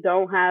 like you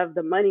don't have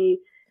the money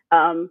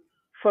um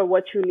for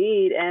what you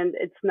need, and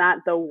it's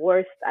not the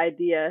worst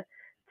idea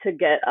to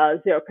get a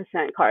 0%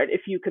 card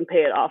if you can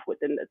pay it off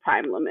within the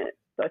time limit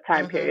or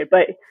time Hmm. period.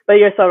 But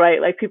you're so right.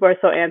 Like people are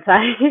so anti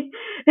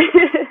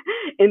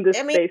in this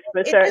I mean, space for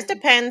it sure. just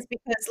depends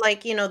because,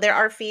 like, there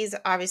are fees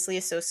obviously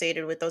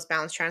associated with those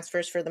balance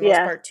transfers for the most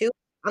Yeah, part, too.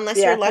 Unless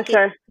you're yeah, for lucky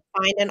sure. to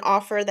find an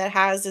offer that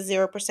has a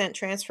 0%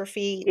 transfer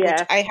fee, which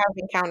Yeah, I have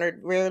encountered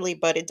rarely,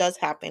 but it does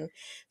happen.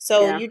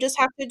 So yeah. you just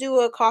have to do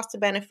a cost to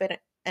benefit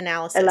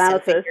analysis and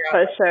Analysis figure out, for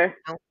like,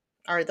 sure.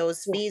 are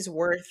those fees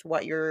worth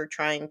what you're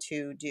trying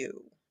to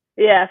do?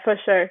 Yeah, for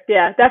sure.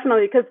 Yeah,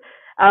 definitely. Because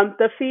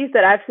the fees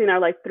that I've seen are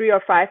like 3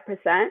 or 5%,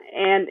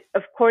 and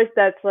of course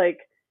that's like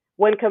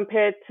when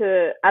compared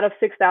to out of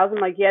 6,000,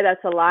 like yeah,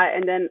 that's a lot.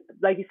 And then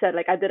like you said,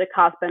 like I did a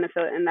cost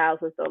benefit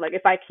analysis. So like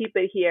if I keep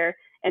it here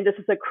and this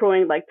is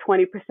accruing like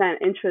 20%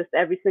 interest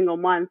every single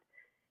month,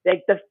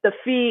 like the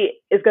fee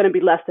is going to be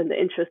less than the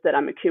interest that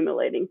I'm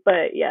accumulating.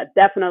 But yeah,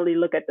 definitely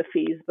look at the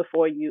fees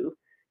before you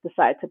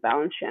decide to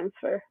balance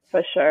transfer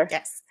for sure.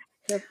 Yes.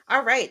 Yep.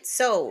 All right.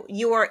 So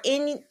you are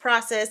in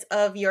process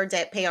of your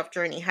debt payoff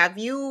journey. Have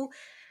you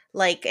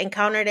like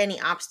encountered any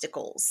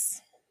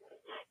obstacles?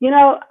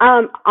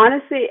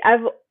 Honestly,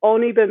 I've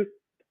only been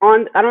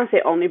on, I don't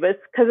say only, but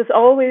because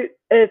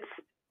it's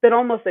been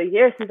almost a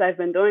year since I've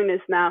been doing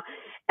this now.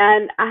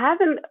 And I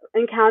haven't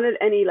encountered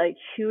any like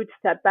huge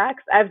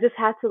setbacks. I've just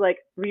had to like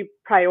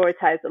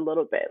reprioritize a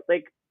little bit.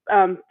 Like,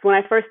 when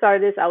I first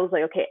started this, I was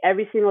like, okay,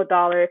 every single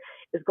dollar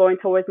is going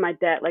towards my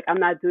debt. Like, I'm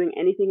not doing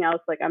anything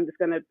else. Like, I'm just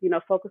going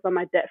to, focus on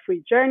my debt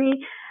free journey.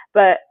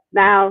 But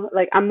now,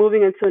 like, I'm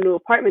moving into a new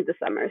apartment this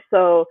summer.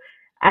 So,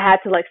 I had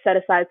to like set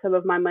aside some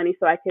of my money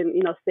so I can,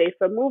 save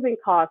for moving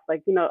costs.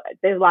 Like,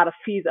 there's a lot of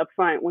fees up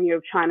front when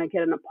you're trying to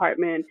get an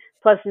apartment,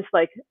 plus just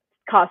like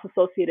costs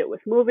associated with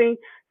moving.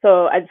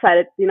 So I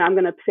decided, I'm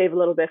going to save a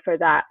little bit for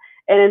that.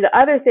 And then the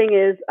other thing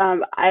is,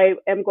 I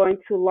am going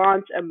to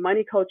launch a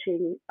money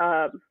coaching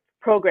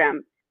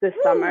program this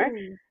summer.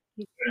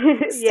 Woo,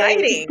 Yay.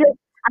 exciting.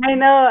 I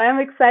know, I'm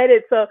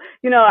excited. So,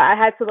 I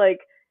had to like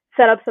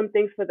set up some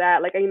things for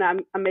that. Like,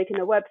 I'm making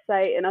a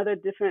website and other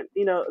different,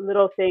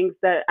 little things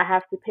that I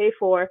have to pay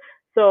for.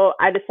 So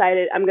I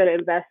decided I'm going to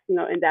invest, in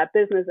that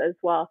business as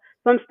well.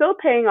 So I'm still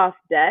paying off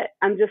debt.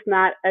 I'm just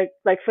not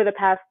like for the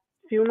past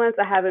few months,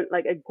 I haven't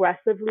like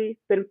aggressively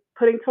been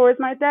putting towards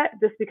my debt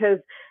just because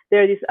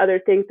there are these other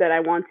things that I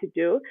want to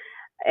do.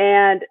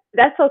 And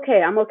that's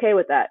okay. I'm okay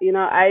with that.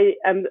 I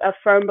am a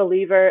firm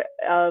believer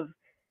of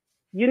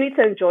you need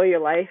to enjoy your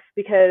life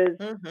because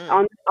Hmm.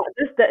 on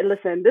this debt,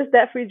 listen, this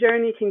debt free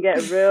journey can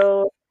get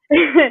real.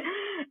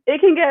 It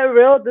can get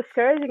real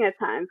discouraging at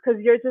times because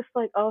you're just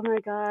like, oh my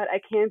god, I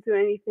can't do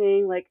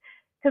anything. Like,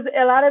 because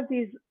a lot of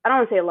these, I don't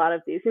want to say a lot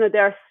of these.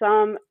 There are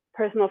some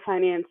personal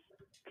finance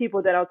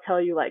people that'll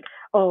tell you like,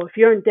 oh, if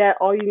you're in debt,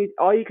 all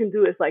you can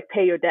do is like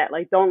pay your debt.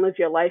 Like, don't live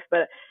your life.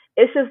 But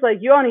it's just like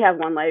you only have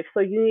one life, so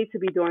you need to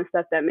be doing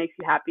stuff that makes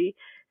you happy.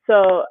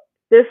 So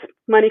this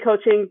money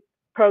coaching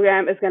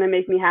program is going to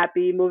make me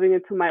happy. Moving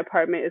into my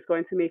apartment is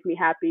going to make me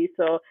happy.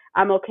 So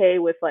I'm okay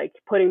with like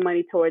putting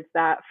money towards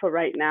that for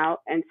right now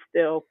and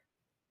still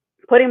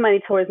putting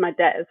money towards my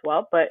debt as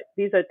well. But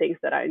these are things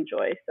that I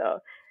enjoy. So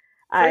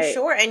For I,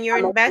 sure. And you're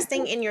I'm okay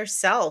investing with in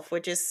yourself,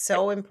 which is it.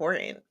 so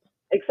important.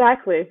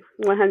 Exactly.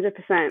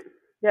 100%.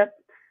 Yep.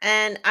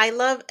 And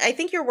I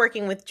think you're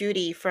working with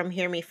Judy from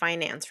Hear Me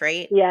Finance,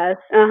 right? Yes.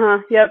 Uh huh.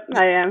 Yep. Y-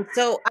 I am.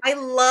 So I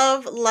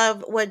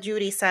love what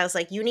Judy says.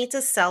 Like, you need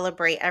to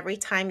celebrate every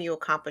time you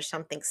accomplish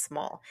something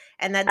small.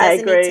 And that I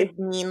doesn't need to agree.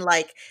 mean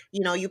like,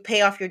 you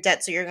pay off your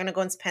debt. So you're going to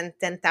go and spend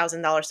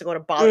 $10,000 to go to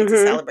Bali to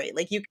Mhm. celebrate.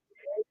 Like, you can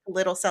make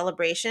little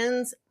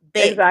celebrations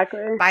big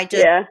Exactly. by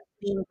just Yeah.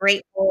 being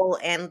grateful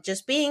and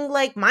just being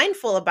like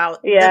mindful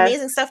about the Yeah.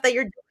 amazing stuff that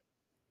you're doing.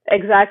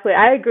 Exactly.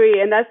 I agree.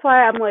 And that's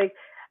why I'm like,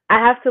 I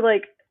have to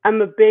like, I'm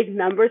a big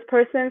numbers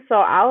person. So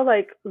I'll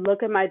like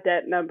look at my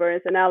debt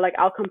numbers and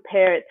I'll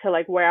compare it to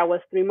like where I was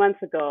 3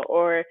 months ago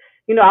or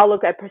I'll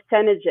look at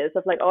percentages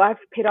of like, oh, I've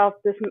paid off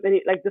this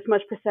many, like this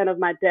much percent of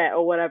my debt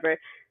or whatever.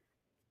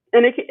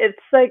 And it's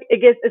like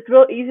it's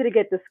real easy to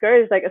get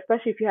discouraged, like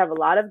especially if you have a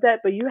lot of debt,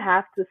 but you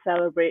have to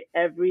celebrate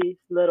every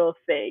little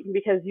thing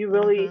because you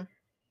really Mm-hmm.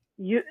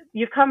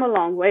 you've come a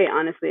long way,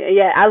 honestly. And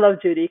yeah, I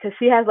love Judy because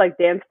she has like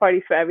dance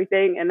parties for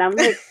everything, and I'm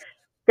like,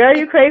 girl,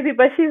 you crazy,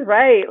 but she's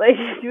right. Like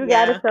you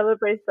gotta Yeah,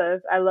 celebrate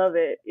stuff. I love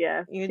it.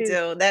 Yeah, you she's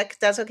do.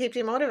 That's what keeps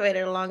you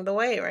motivated along the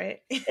way,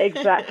 right?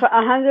 exact for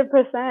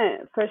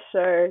 100% for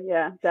sure.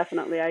 Yeah,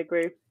 definitely, I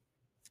agree.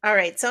 All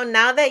right. So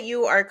now that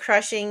you are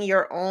crushing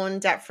your own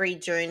debt-free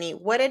journey,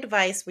 what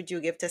advice would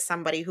you give to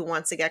somebody who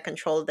wants to get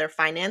control of their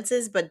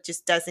finances but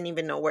just doesn't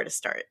even know where to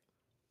start?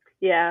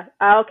 Yeah.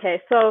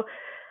 Okay. So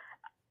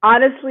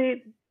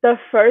honestly, the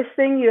first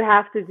thing you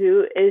have to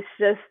do is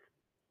just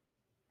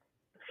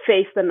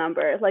face the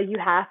number. Like you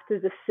have to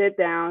just sit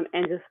down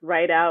and just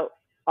write out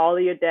all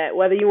of your debt,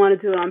 whether you want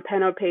to do it on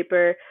pen or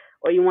paper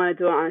or you want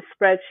to do it on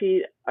a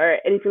spreadsheet or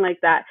anything like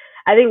that.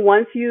 I think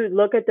once you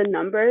look at the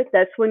number,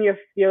 that's when you're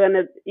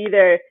gonna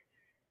either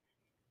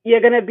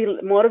you're gonna be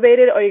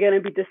motivated or you're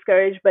gonna be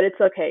discouraged, but it's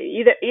okay.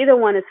 Either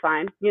one is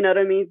fine. You know what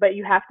I mean? But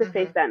you have to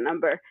face Mm-hmm. that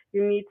number.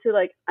 You need to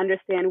like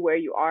understand where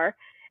you are,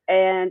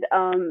 and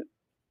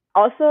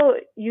also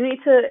you need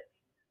to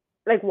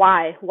like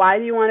why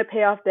do you want to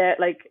pay off debt,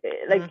 like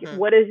Mm-hmm.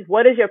 what is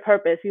your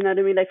purpose, you know what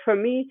I mean? Like for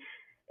me,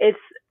 it's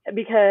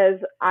because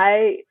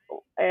I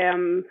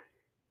am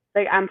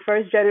like I'm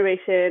first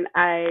generation.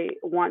 I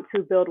want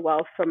to build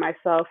wealth for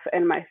myself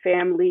and my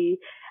family.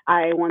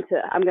 I'm going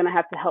to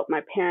have to help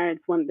my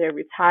parents when they're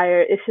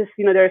retired. It's just,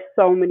 there's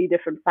so many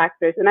different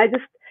factors, and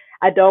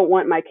I don't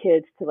want my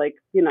kids to like,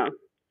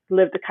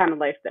 live the kind of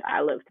life that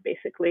I lived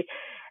basically.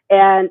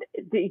 And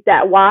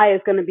that why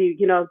is going to be,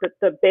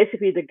 the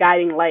basically the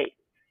guiding light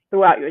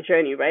throughout your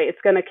journey, right?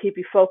 It's going to keep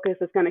you focused.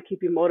 It's going to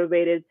keep you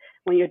motivated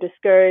when you're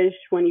discouraged,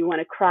 when you want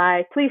to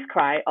cry. Please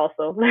cry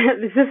also.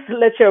 Just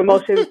let your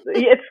emotions,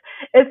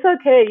 it's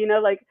okay,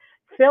 like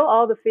feel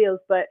all the feels,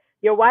 but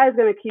your why is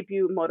going to keep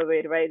you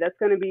motivated, right? That's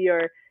going to be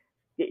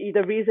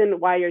the reason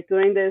why you're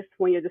doing this.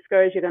 When you're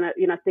discouraged, you're going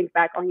to, think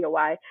back on your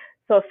why.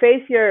 So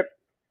face your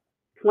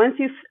once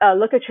you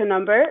look at your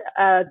number,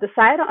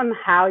 decide on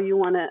how you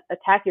want to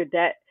attack your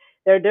debt.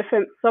 There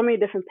are so many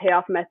different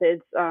payoff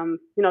methods.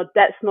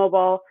 Debt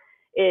snowball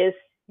is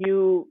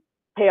you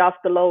pay off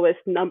the lowest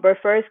number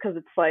first because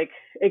it's like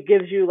it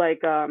gives you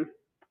like a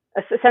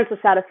sense of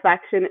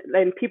satisfaction,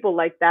 and people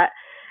like that.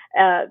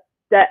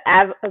 The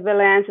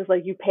avalanche is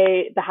like you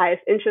pay the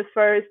highest interest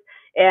first,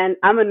 and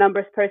I'm a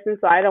numbers person,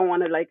 so I don't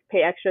want to like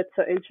pay extra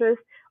to interest.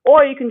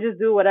 Or you can just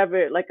do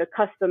whatever, like a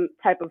custom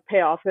type of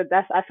payoff.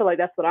 I feel like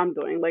that's what I'm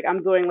doing. Like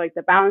I'm doing like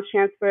the balance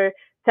transfer.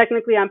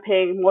 Technically, I'm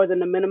paying more than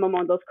the minimum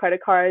on those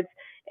credit cards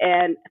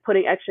and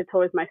putting extra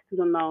towards my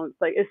student loans.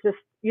 Like it's just,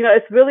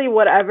 it's really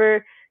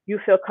whatever you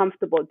feel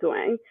comfortable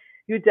doing.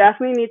 You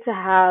definitely need to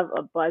have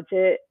a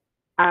budget.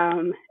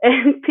 And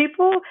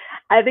people,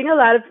 I think a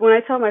lot of when I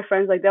tell my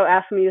friends, like they'll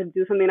ask me to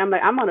do something, I'm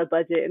like, I'm on a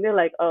budget, and they're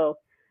like, oh,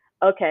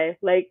 okay.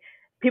 Like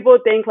people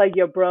think like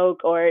you're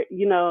broke or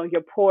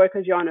you're poor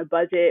because you're on a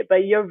budget,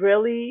 but you're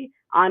really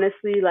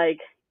honestly like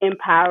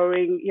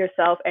empowering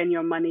yourself and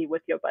your money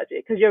with your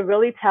budget because you're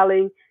really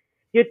telling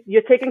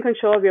you're taking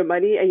control of your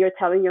money and you're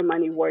telling your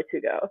money where to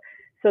go.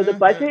 So the Mm-hmm.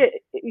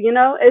 budget,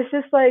 it's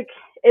just like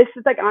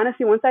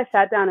honestly, once I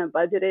sat down and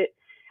budgeted,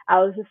 I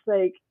was just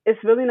like,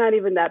 it's really not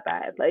even that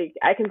bad. Like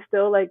I can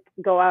still like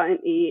go out and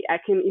eat. I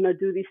can,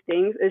 do these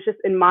things. It's just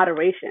in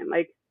moderation.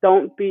 Like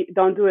don't do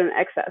it in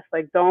excess.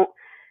 Like don't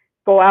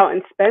go out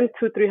and spend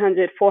two,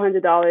 $300,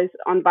 $400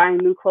 on buying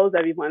new clothes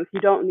every month. You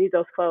don't need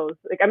those clothes.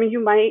 Like, I mean,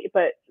 you might,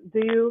 but do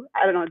you?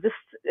 I don't know. Just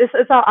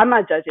it's all. I'm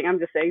not judging. I'm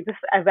just saying. Just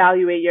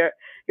evaluate your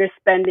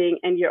spending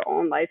and your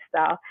own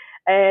lifestyle.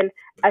 And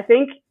I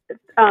think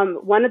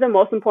one of the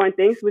most important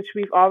things, which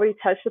we've already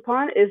touched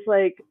upon, is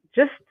like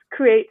just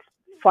create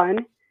fun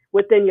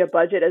within your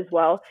budget as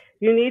well.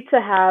 You need to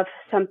have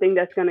something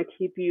that's going to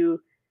keep you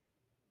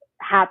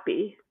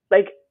happy,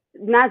 like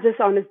not just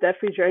on this debt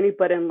free journey,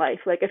 but in life.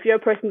 Like if you're a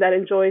person that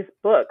enjoys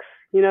books,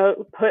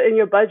 put in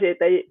your budget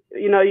that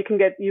you can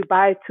you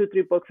buy 2,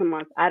 3 books a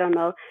month. I don't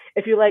know.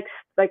 If you like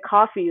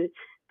coffee,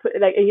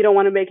 and you don't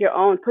want to make your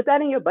own, put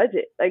that in your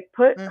budget. Like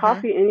put Mm-hmm.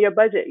 coffee in your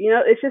budget.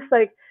 It's just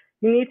like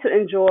you need to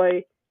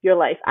enjoy your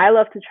life. I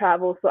love to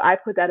travel, so I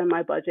put that in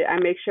my budget. I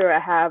make sure I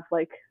have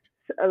like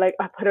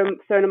I put a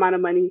certain amount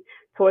of money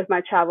towards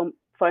my travel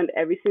fund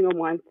every single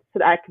month so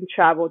that I can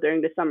travel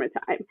during the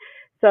summertime.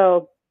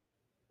 So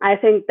I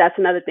think that's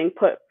another thing.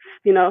 Put,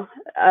 you know,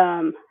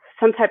 um,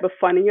 some type of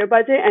fun in your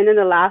budget. And then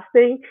the last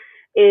thing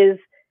is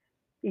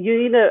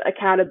you need an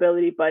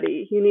accountability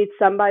buddy. You need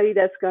somebody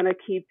that's going to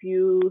keep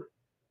you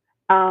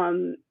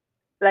um,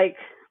 like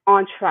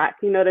on track.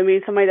 You know what I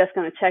mean? Somebody that's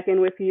going to check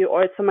in with you,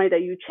 or somebody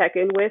that you check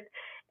in with,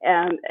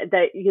 and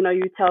that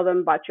you tell them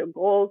about your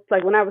goals.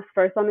 Like when I was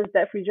first on this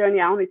debt free journey,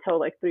 I only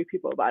told like 3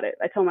 people about it.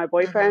 I told my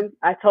Mm-hmm. boyfriend,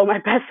 I told my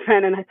best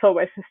friend, and I told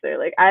my sister.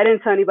 Like I didn't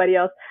tell anybody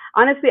else.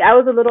 Honestly, I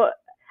was a little.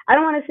 I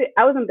don't want to say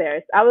I was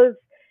embarrassed. I was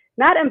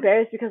not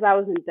embarrassed because I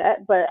was in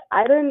debt, but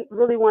I didn't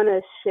really want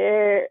to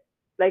share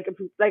like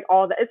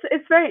all that.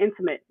 It's very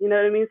intimate, you know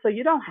what I mean? So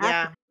you don't have to.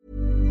 Yeah.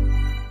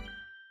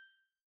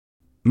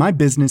 My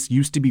business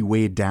used to be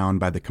weighed down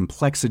by the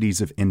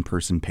complexities of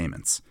in-person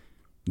payments.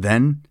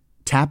 Then,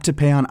 Tap to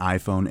Pay on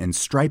iPhone and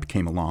Stripe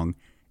came along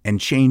and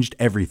changed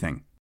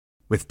everything.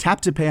 With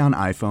Tap to Pay on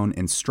iPhone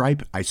and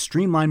Stripe, I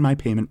streamlined my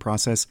payment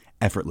process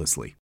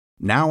effortlessly.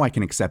 Now I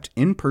can accept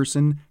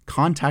in-person,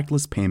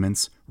 contactless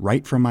payments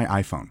right from my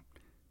iPhone.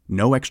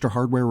 No extra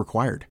hardware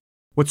required.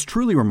 What's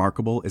truly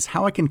remarkable is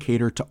how I can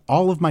cater to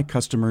all of my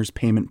customers'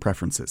 payment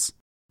preferences.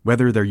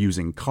 Whether they're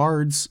using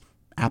cards,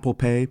 Apple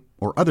Pay,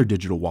 or other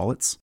digital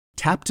wallets,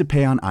 Tap to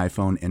Pay on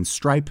iPhone and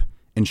Stripe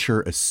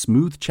ensure a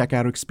smooth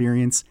checkout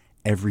experience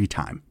every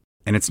time.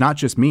 And it's not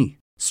just me.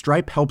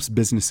 Stripe helps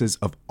businesses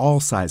of all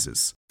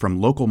sizes,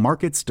 from local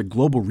markets to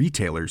global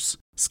retailers,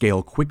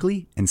 scale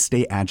quickly and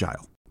stay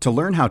agile. To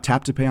learn how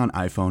Tap to Pay on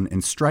iPhone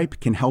and Stripe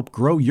can help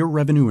grow your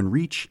revenue and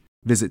reach,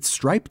 visit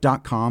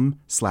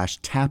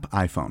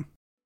stripe.com/tapiphone.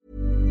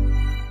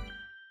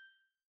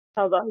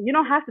 You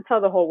don't have to tell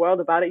the whole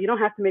world about it. You don't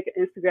have to make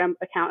an Instagram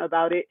account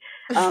about it.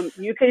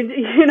 You can,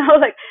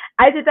 like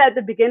I did that at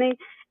the beginning,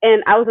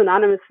 and I was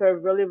anonymous for a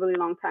really, really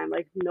long time.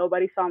 Like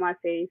nobody saw my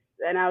face,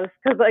 and I was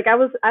ashamed.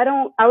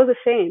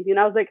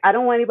 I was like, I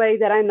don't want anybody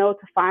that I know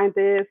to find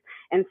this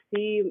and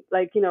see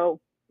like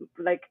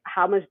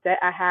how much debt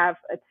I have,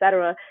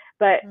 etc.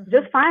 But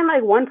just find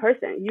like one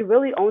person. You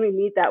really only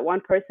need that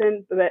one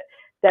person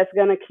that's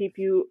gonna keep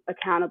you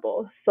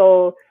accountable.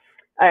 So.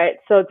 All right,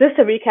 so just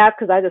to recap,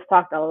 because I just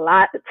talked a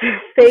lot,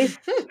 face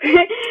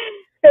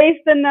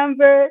the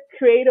number,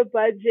 create a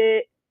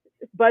budget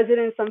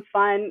in some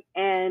fun,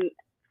 and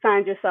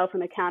find yourself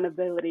an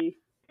accountability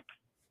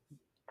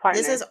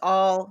partner. This is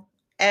all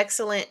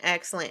excellent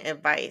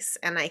advice.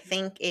 And I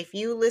think if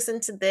you listen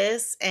to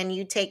this and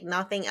you take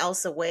nothing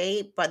else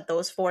away but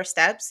those 4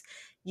 steps,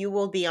 you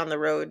will be on the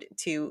road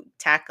to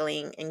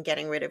tackling and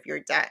getting rid of your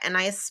debt. And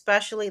I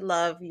especially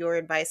love your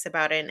advice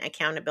about an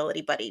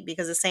accountability buddy,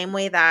 because the same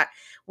way that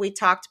we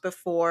talked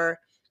before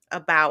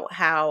about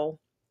how,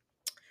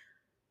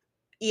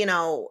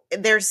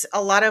 there's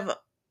a lot of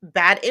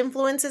bad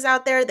influences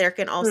out there, there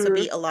can also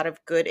be a lot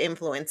of good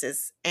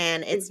influences.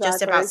 And it's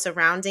just about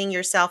surrounding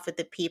yourself with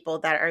the people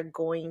that are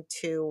going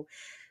to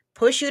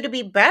push you to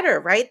be better,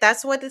 right?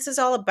 That's what this is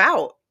all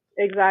about.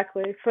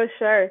 Exactly, for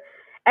sure.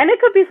 And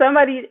it could be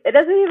somebody, it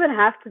doesn't even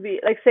have to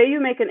be, like, say you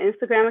make an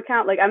Instagram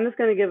account, like, I'm just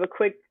going to give a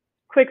quick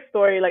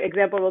story, like,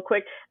 example real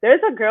quick.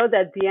 There's a girl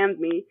that DM'd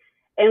me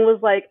and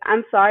was like,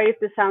 I'm sorry if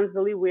this sounds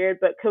really weird,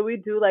 but could we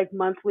do, like,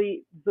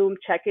 monthly Zoom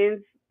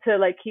check-ins to,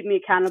 like, keep me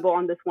accountable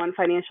on this one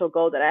financial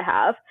goal that I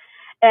have?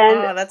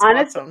 And that's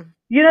awesome.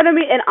 You know what I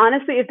mean? And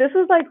honestly, if this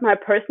was, like, my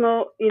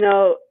personal,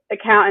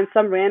 account and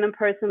some random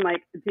person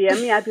like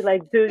DM me, I'd be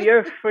like, dude, you're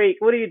a freak.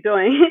 What are you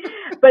doing?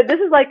 But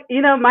this is like,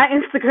 my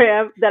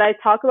Instagram that I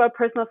talk about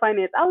personal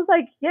finance. I was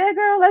like, yeah,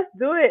 girl, let's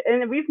do it.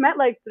 And we've met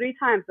like 3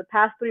 times the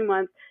past 3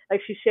 months.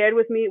 Like she shared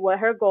with me what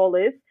her goal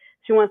is.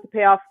 She wants to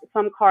pay off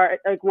some card,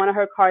 like one of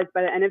her cards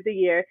by the end of the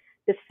year.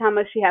 This is how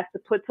much she has to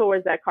put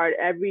towards that card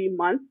every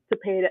month to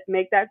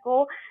make that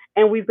goal.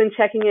 And we've been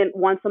checking in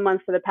once a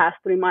month for the past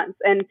 3 months.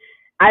 And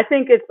I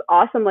think it's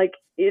awesome. Like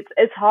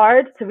it's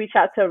hard to reach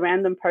out to a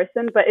random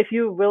person, but if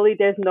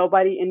there's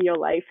nobody in your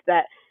life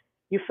that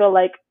you feel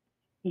like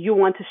you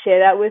want to share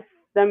that with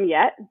them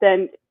yet,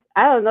 then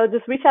I don't know,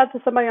 just reach out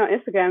to somebody on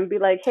Instagram and be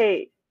like,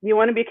 hey, you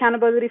want to be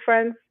accountability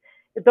friends?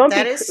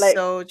 That is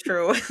so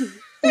true.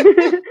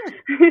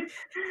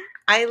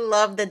 I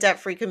love the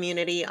debt-free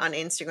community on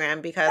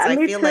Instagram because I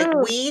feel like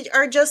we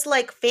are just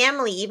like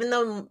family, even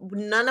though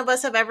none of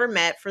us have ever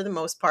met for the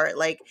most part.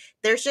 Like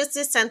there's just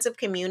this sense of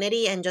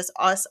community and just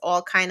us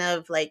all kind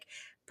of like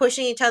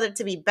pushing each other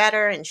to be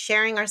better and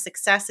sharing our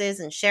successes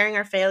and sharing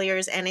our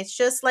failures. And it's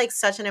just like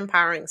such an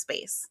empowering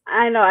space.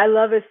 I know. I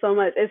love it so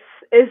much.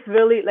 It's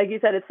really, like you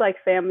said, it's like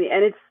family.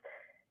 And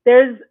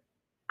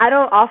I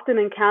don't often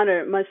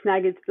encounter much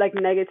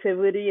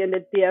negativity in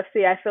the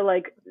DFC. I feel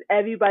like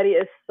everybody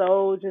is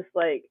so just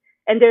like,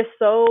 and they're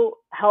so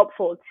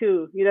helpful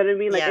too. You know what I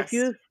mean? Like if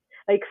you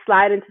like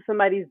slide into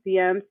somebody's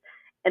DMs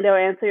and they'll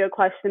answer your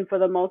question for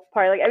the most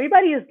part. Like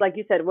everybody is, like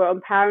you said, we're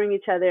empowering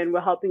each other and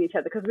we're helping each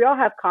other because we all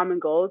have common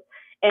goals.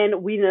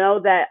 And we know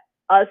that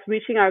us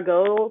reaching our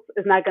goals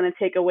is not going to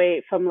take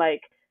away from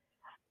like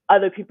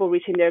other people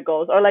reaching their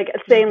goals, or like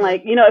saying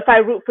like, if I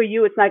root for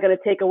you, it's not going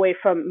to take away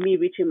from me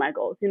reaching my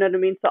goals. You know what I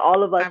mean? So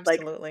all of us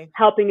like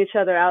helping each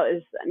other out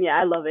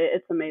I love it.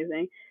 It's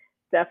amazing.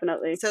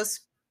 Definitely. So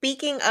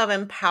speaking of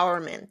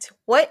empowerment,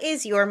 what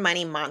is your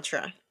money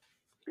mantra?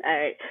 All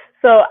right.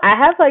 So I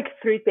have like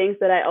 3 things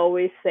that I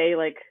always say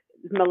like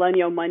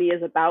millennial money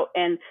is about,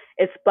 and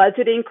it's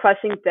budgeting,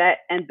 crushing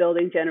debt, and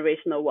building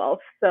generational wealth.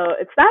 So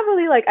it's not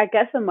really like, I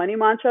guess, a money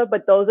mantra,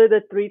 but those are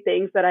the 3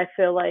 things that I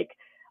feel like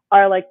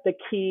are like the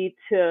key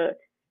to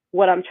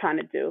what I'm trying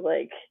to do.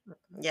 Like,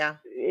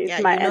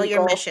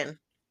 your mission.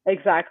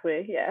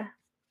 Exactly. Yeah.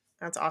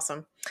 That's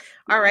awesome.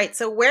 All right.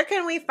 So where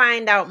can we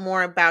find out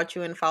more about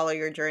you and follow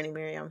your journey,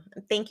 Miriam?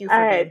 Thank you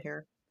for being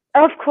here.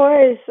 Of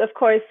course, of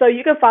course. So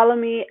you can follow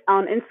me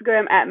on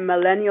Instagram at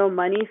Millennial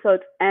Money. So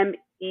it's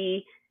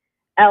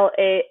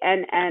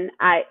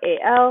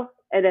MELANNIAL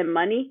and then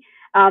money.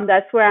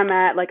 That's where I'm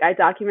at. Like I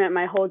document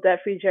my whole debt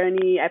free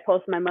journey. I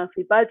post my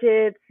monthly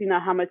budgets,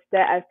 how much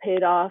debt I've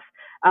paid off,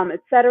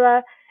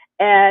 etc.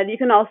 And you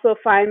can also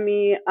find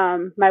me.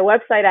 My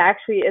website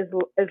actually is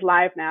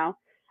live now.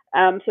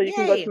 So you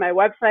can go to Yay. my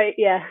website.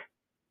 Yeah,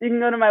 you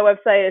can go to my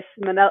website. It's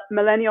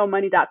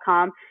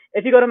millennialmoney.com.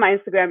 If you go to my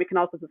Instagram, you can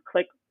also just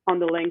click on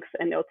the links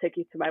and it'll take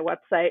you to my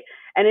website.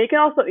 And you can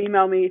also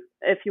email me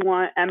if you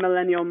want at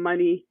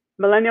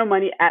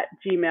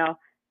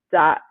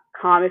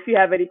millennialmoney@gmail.com. If you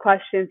have any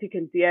questions, you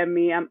can DM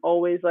me. I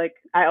always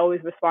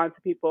respond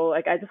to people.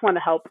 Like I just want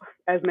to help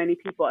as many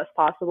people as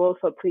possible.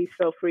 So please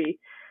feel free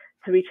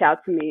to reach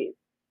out to me.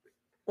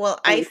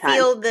 Well, anytime. I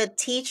feel the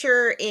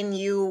teacher in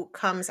you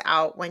comes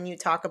out when you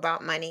talk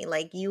about money.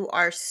 Like you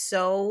are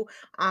so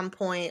on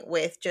point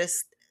with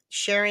just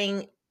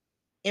sharing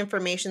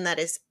information that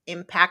is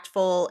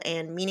impactful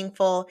and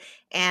meaningful.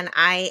 And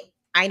I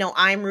know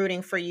I'm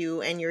rooting for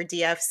you and your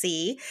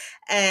DFC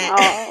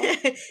and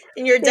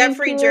in your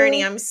debt-free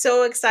journey. I'm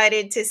so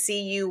excited to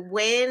see you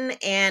win,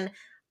 and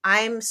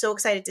I'm so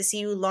excited to see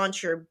you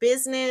launch your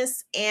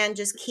business and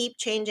just keep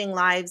changing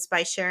lives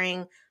by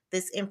sharing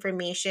this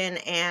information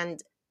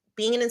and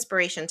being an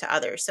inspiration to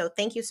others. So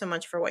thank you so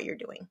much for what you're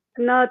doing.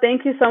 No,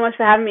 thank you so much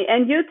for having me.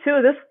 And you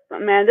too. This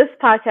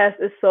podcast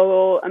is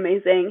so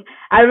amazing.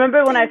 I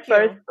remember when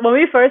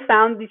we first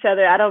found each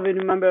other, I don't even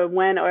remember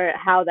when or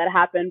how that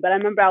happened, but I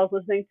remember I was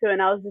listening to it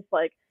and I was just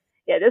like,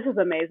 yeah, this is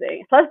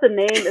amazing. Plus the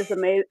name is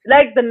amazing.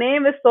 Like the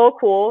name is so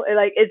cool.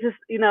 It just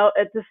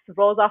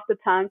rolls off the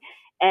tongue.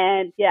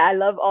 And yeah, I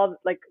love all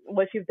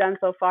what you've done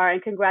so far,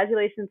 and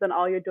congratulations on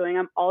all you're doing.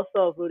 I'm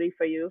also rooting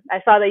for you.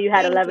 I saw that you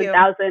had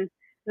 11,000.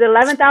 Is it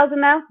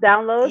 11,000 now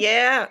downloads?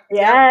 Yeah.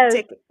 Yes.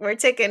 Yep, we're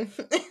ticking.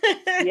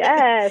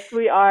 Yes,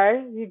 we are.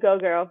 You go,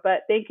 girl.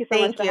 But thank you so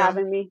much for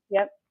having me.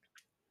 Yep.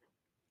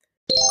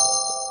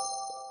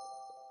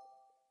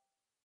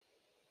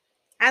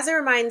 As a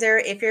reminder,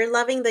 if you're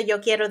loving the Yo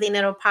Quiero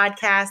Dinero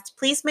podcast,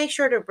 please make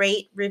sure to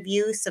rate,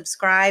 review,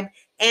 subscribe,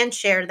 and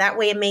share. That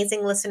way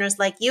amazing listeners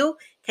like you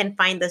can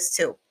find us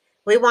too.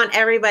 We want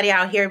everybody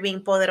out here being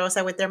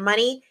poderosa with their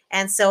money.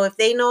 And so if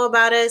they know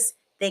about us,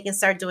 they can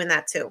start doing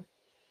that too.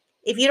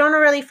 If you don't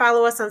already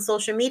follow us on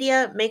social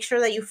media, make sure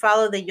that you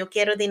follow the Yo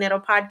Quiero Dinero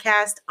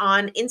podcast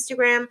on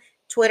Instagram,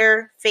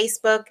 Twitter,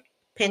 Facebook,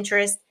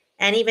 Pinterest,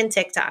 and even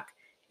TikTok.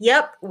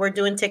 Yep, we're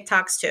doing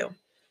TikToks too.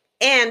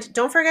 And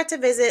don't forget to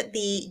visit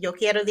the Yo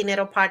Quiero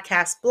Dinero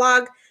podcast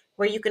blog,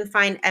 where you can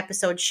find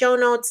episode show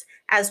notes,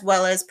 as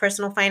well as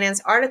personal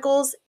finance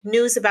articles,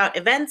 news about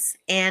events,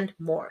 and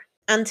more.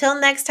 Until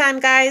next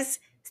time, guys,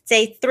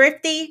 stay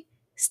thrifty,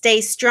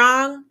 stay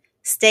strong,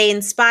 stay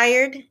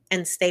inspired,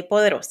 and stay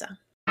poderosa.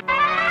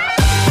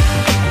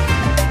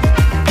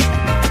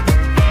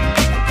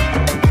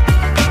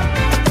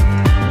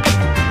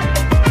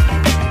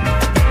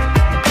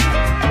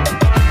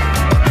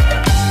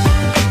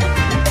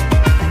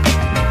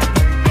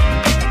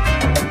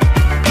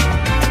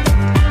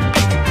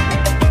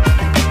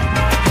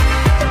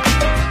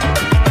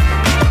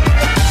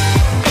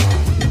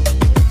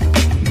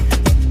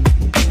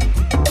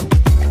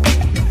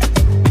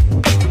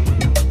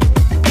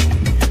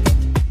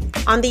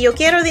 On the Yo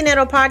Quiero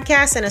Dinero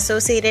podcast and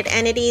associated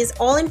entities,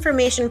 all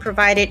information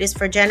provided is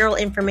for general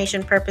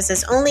information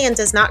purposes only and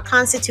does not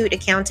constitute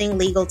accounting,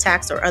 legal,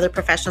 tax, or other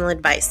professional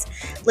advice.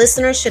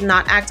 Listeners should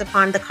not act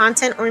upon the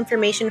content or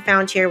information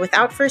found here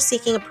without first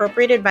seeking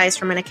appropriate advice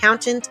from an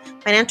accountant,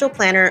 financial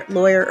planner,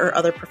 lawyer, or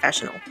other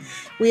professional.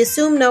 We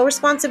assume no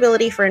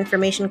responsibility for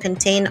information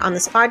contained on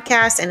this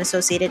podcast and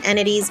associated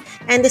entities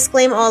and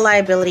disclaim all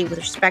liability with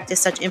respect to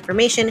such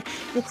information,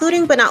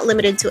 including but not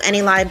limited to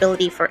any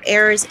liability for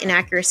errors,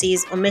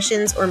 inaccuracies,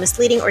 omissions, or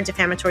misleading or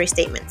defamatory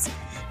statements.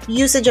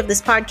 Usage of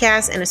this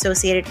podcast and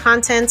associated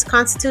contents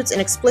constitutes an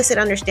explicit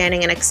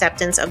understanding and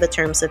acceptance of the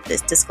terms of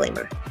this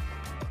disclaimer.